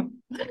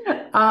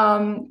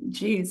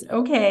 Geez,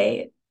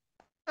 okay.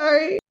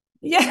 Sorry.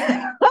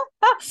 Yeah.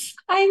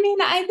 I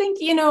mean, I think,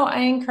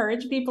 I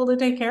encourage people to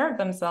take care of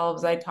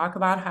themselves. I talk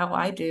about how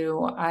I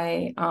do.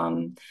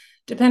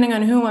 Depending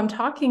on who I'm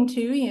talking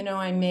to,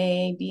 I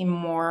may be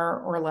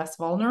more or less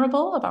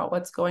vulnerable about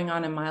what's going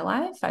on in my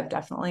life. I've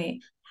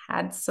definitely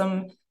had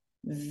some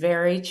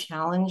very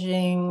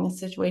challenging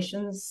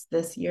situations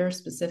this year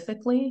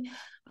specifically.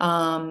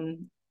 I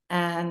mean,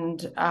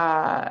 and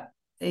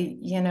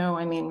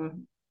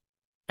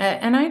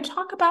I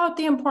talk about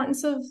the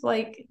importance of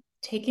like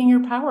taking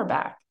your power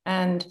back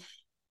and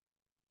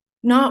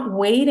not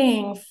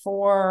waiting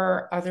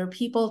for other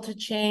people to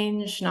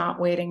change, not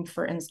waiting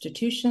for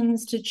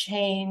institutions to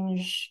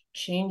change,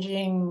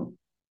 changing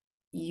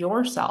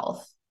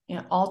yourself,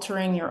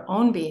 altering your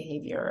own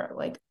behavior.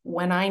 Like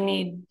when I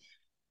need,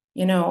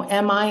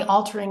 am I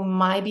altering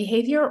my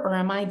behavior or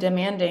am I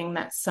demanding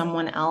that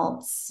someone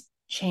else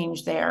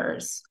change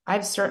theirs?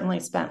 I've certainly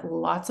spent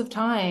lots of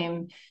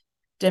time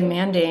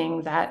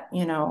demanding that,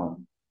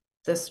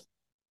 this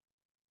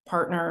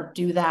partner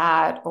do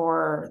that,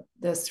 or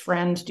this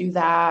friend do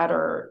that,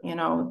 or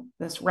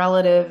this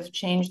relative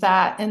change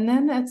that. And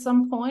then at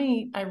some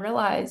point I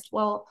realized,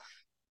 well,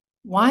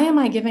 why am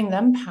I giving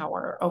them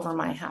power over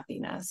my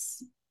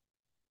happiness?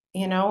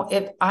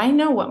 If I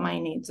know what my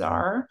needs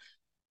are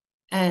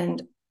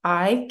and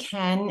I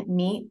can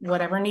meet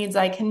whatever needs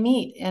I can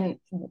meet, and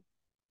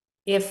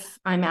if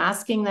I'm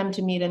asking them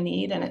to meet a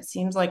need and it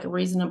seems like a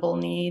reasonable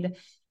need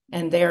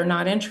and they're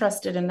not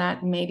interested in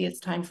that, maybe it's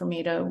time for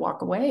me to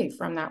walk away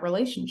from that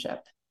relationship.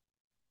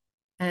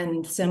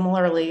 And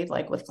similarly,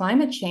 like with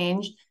climate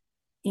change,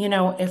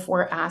 if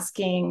we're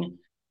asking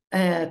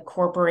a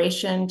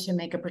corporation to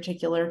make a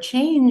particular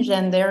change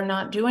and they're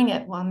not doing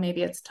it, well,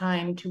 maybe it's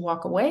time to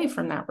walk away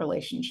from that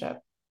relationship.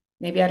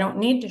 Maybe I don't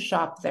need to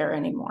shop there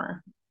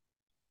anymore,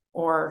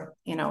 or,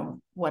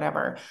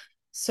 whatever.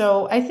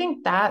 So I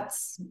think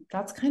that's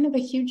kind of a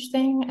huge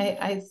thing.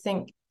 I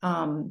think,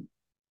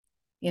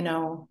 you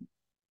know,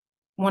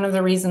 one of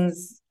the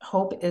reasons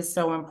hope is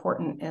so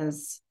important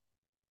is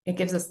it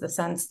gives us the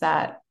sense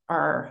that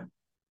our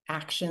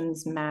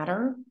actions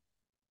matter.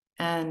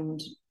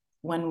 And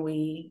when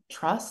we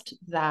trust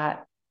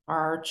that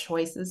our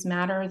choices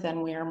matter,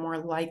 then we are more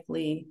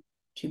likely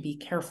to be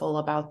careful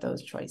about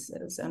those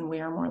choices, and we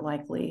are more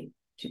likely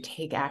to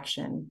take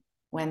action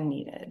when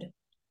needed,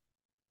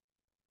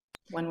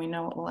 when we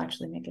know it will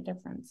actually make a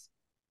difference.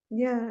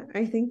 Yeah,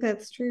 I think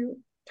that's true.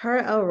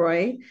 Tara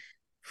Elroy,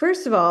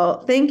 first of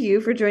all, thank you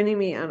for joining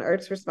me on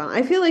Arts Response.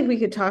 I feel like we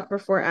could talk for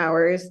 4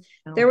 hours.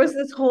 There Oh, was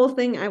this whole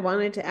thing I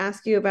wanted to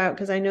ask you about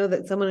because I know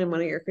that someone in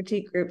one of your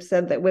critique groups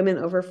said that women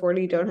over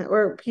 40 don't have,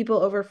 or people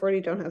over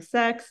 40 don't have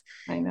sex.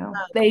 I know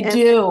they And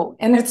do,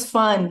 and it's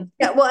fun.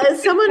 yeah, well,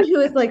 as someone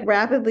who is like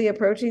rapidly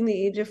approaching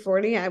the age of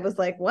 40, I was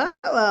like,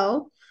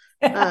 well,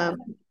 um,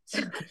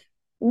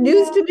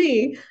 news Yeah. to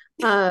me.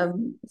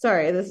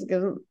 Sorry, this is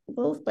getting a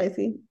little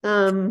spicy.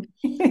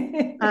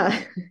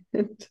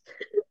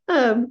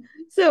 Uh,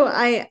 so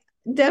I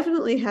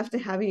definitely have to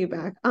have you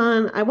back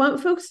on. I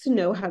want folks to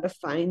know how to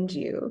find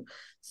you.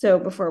 So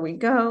before we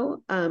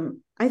go,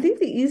 I think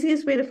the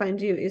easiest way to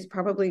find you is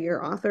probably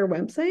your author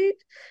website,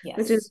 which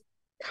Yes, is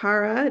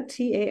Tara,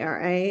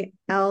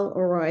 Taral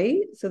Roy.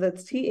 So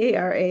that's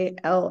Taralroi,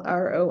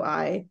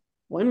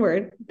 one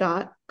word,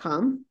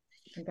 .com.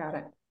 I got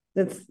it.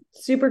 That's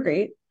super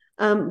great.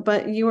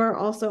 But you are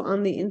also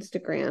on the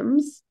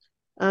Instagrams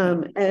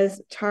Yeah.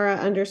 as Tara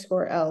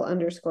underscore L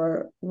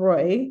underscore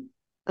Roy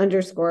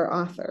underscore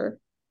author.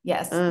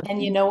 Yes. Um,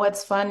 And you know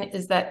what's fun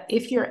is that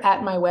if you're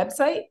at my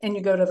website and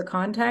you go to the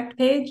contact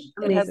page,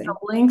 it has the amazing.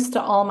 links to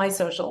all my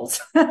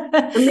socials.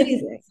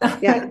 Amazing. So,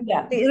 Yeah.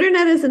 yeah. The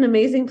internet is an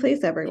amazing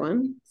place,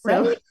 everyone.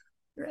 So Right.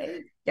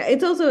 Right. yeah,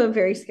 it's also a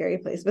very scary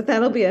place, but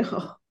that'll be a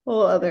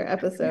whole other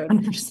episode.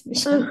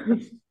 Conversation.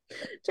 Um,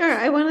 Tara,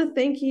 I want to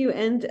thank you.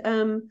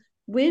 And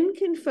when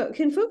can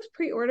folks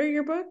pre-order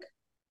your book?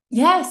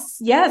 Yes.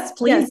 Yes. Yes,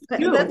 Please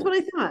that's do. what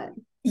I thought.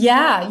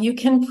 Yeah. You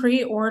can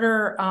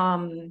pre-order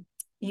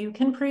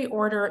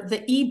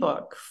the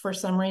ebook. For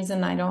some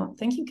reason, I don't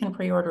think you can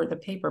pre-order the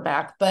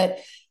paperback, but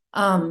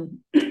but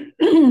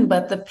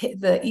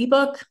the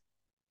ebook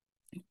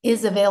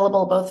is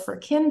available both for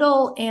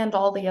Kindle and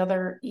all the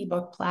other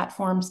ebook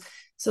platforms.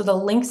 So the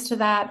links to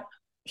that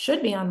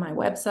should be on my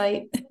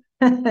website.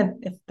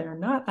 If they're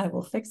not, I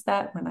will fix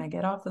that when I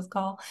get off this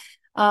call.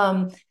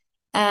 Um,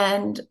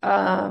 and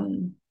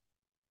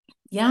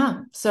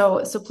yeah,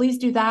 so please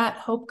do that.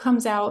 Hope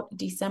comes out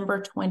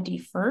December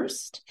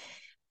 21st.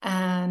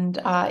 And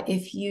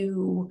if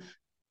you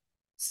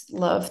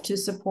love to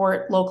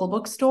support local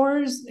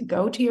bookstores,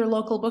 go to your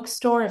local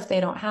bookstore. If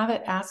they don't have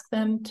it, ask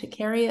them to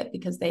carry it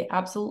because they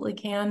absolutely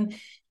can.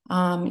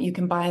 You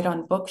can buy it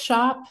on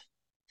Bookshop,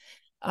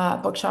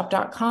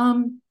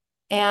 bookshop.com,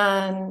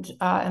 and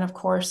of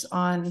course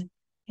on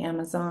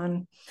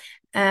Amazon.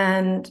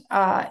 And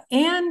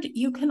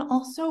you can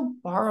also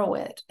borrow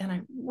it. And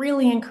I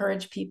really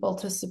encourage people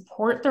to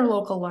support their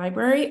local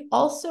library.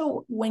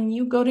 Also, when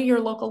you go to your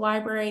local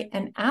library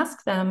and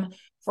ask them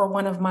for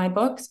one of my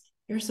books,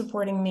 you're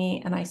supporting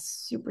me, and I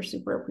super,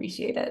 super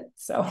appreciate it.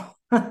 So,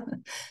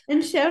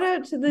 And shout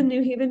out to the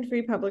New Haven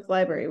Free Public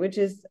Library, which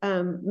is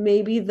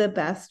maybe the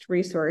best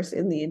resource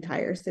in the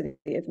entire city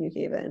of New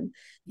Haven.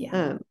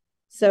 yeah.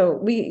 So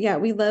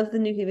we love the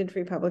New Haven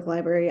Free Public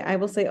Library. I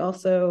will say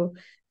also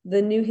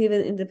the New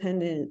Haven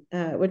Independent,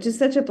 which is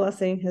such a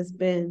blessing, has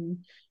been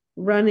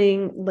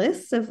running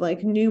lists of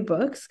like new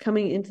books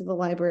coming into the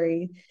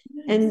library.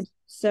 Nice. And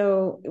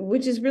so,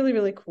 which is really,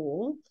 really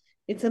cool.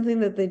 It's something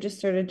that they just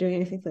started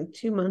doing, I think, like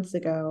 2 months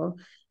ago.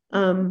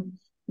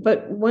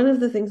 But one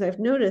of the things I've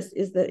noticed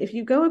is that if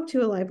you go up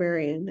to a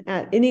librarian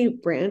at any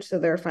branch, so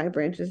there are 5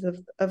 branches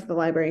of the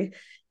library,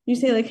 you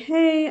say like,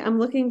 hey, I'm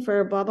looking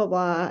for blah, blah,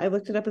 blah. I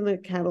looked it up in the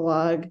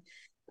catalog.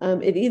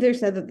 It either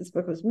said that this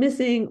book was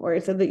missing or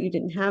it said that you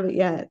didn't have it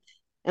yet.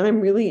 And I'm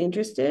really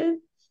interested.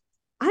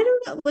 I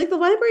don't know, like the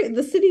library,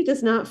 the city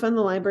does not fund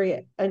the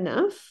library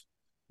enough.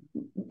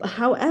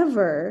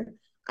 However,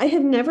 I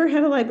have never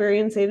had a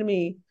librarian say to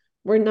me,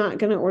 we're not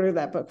going to order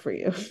that book for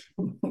you.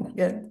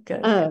 Good,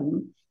 good.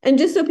 And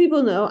just so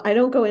people know, I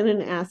don't go in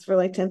and ask for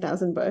like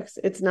 10,000 books.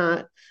 It's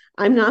not,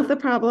 I'm not the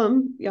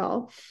problem,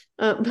 y'all.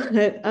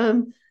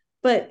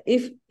 But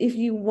if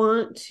you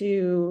want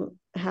to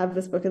have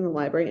this book in the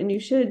library, and you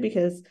should,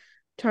 because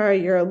Tara,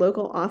 you're a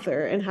local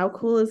author, and how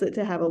cool is it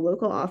to have a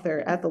local author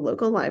at the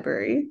local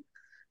library,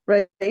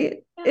 right? Yeah,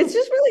 It's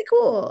just really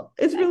cool.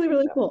 It's I really, think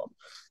really so.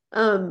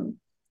 cool.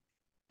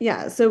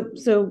 Yeah,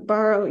 so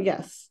borrow,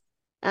 yes,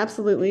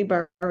 absolutely.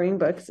 Borrowing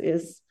books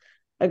is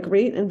a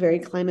great and very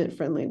climate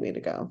friendly way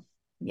to go.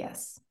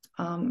 Yes.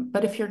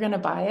 But if you're going to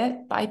buy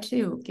it, buy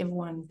two, give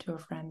one to a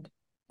friend.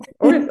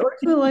 Or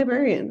to a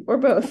librarian, or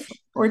both.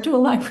 Or to a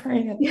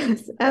librarian.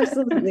 Yes,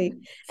 absolutely.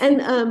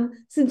 And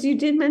since you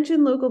did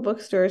mention local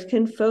bookstores,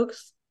 can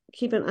folks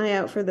keep an eye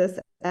out for this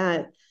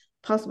at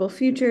Possible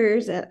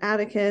Futures, at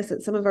Atticus,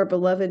 at some of our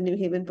beloved New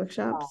Haven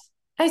bookshops?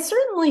 I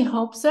certainly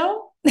hope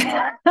so,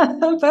 but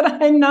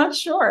I'm not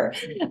sure.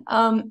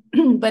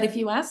 But if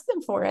you ask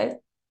them for it,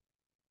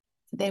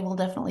 they will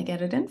definitely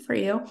get it in for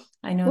you.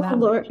 I know that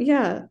much.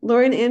 Yeah,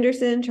 Lauren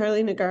Anderson,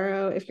 Charlie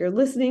Nagaro, if you're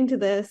listening to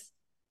this,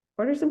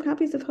 order some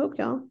copies of Hope,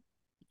 y'all.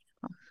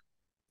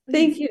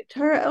 Thank Please. you,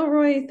 Tara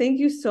Elroy. Thank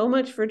you so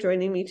much for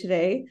joining me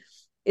today.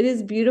 It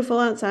is beautiful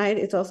outside.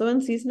 It's also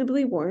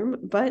unseasonably warm,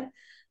 but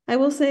I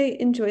will say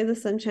enjoy the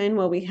sunshine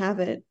while we have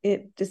it.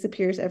 It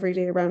disappears every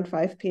day around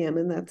 5 p.m.,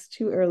 and that's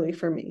too early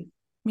for me.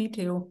 Me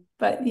too.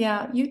 But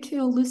yeah, you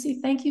too,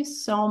 Lucy. Thank you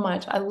so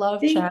much. I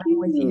love Thank chatting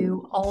with you.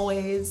 you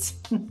always.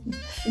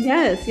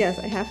 Yes, yes,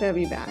 I have to have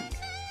you back.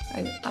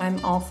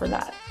 I'm all for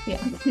that.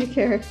 Yeah. Take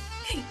care.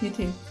 You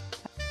too.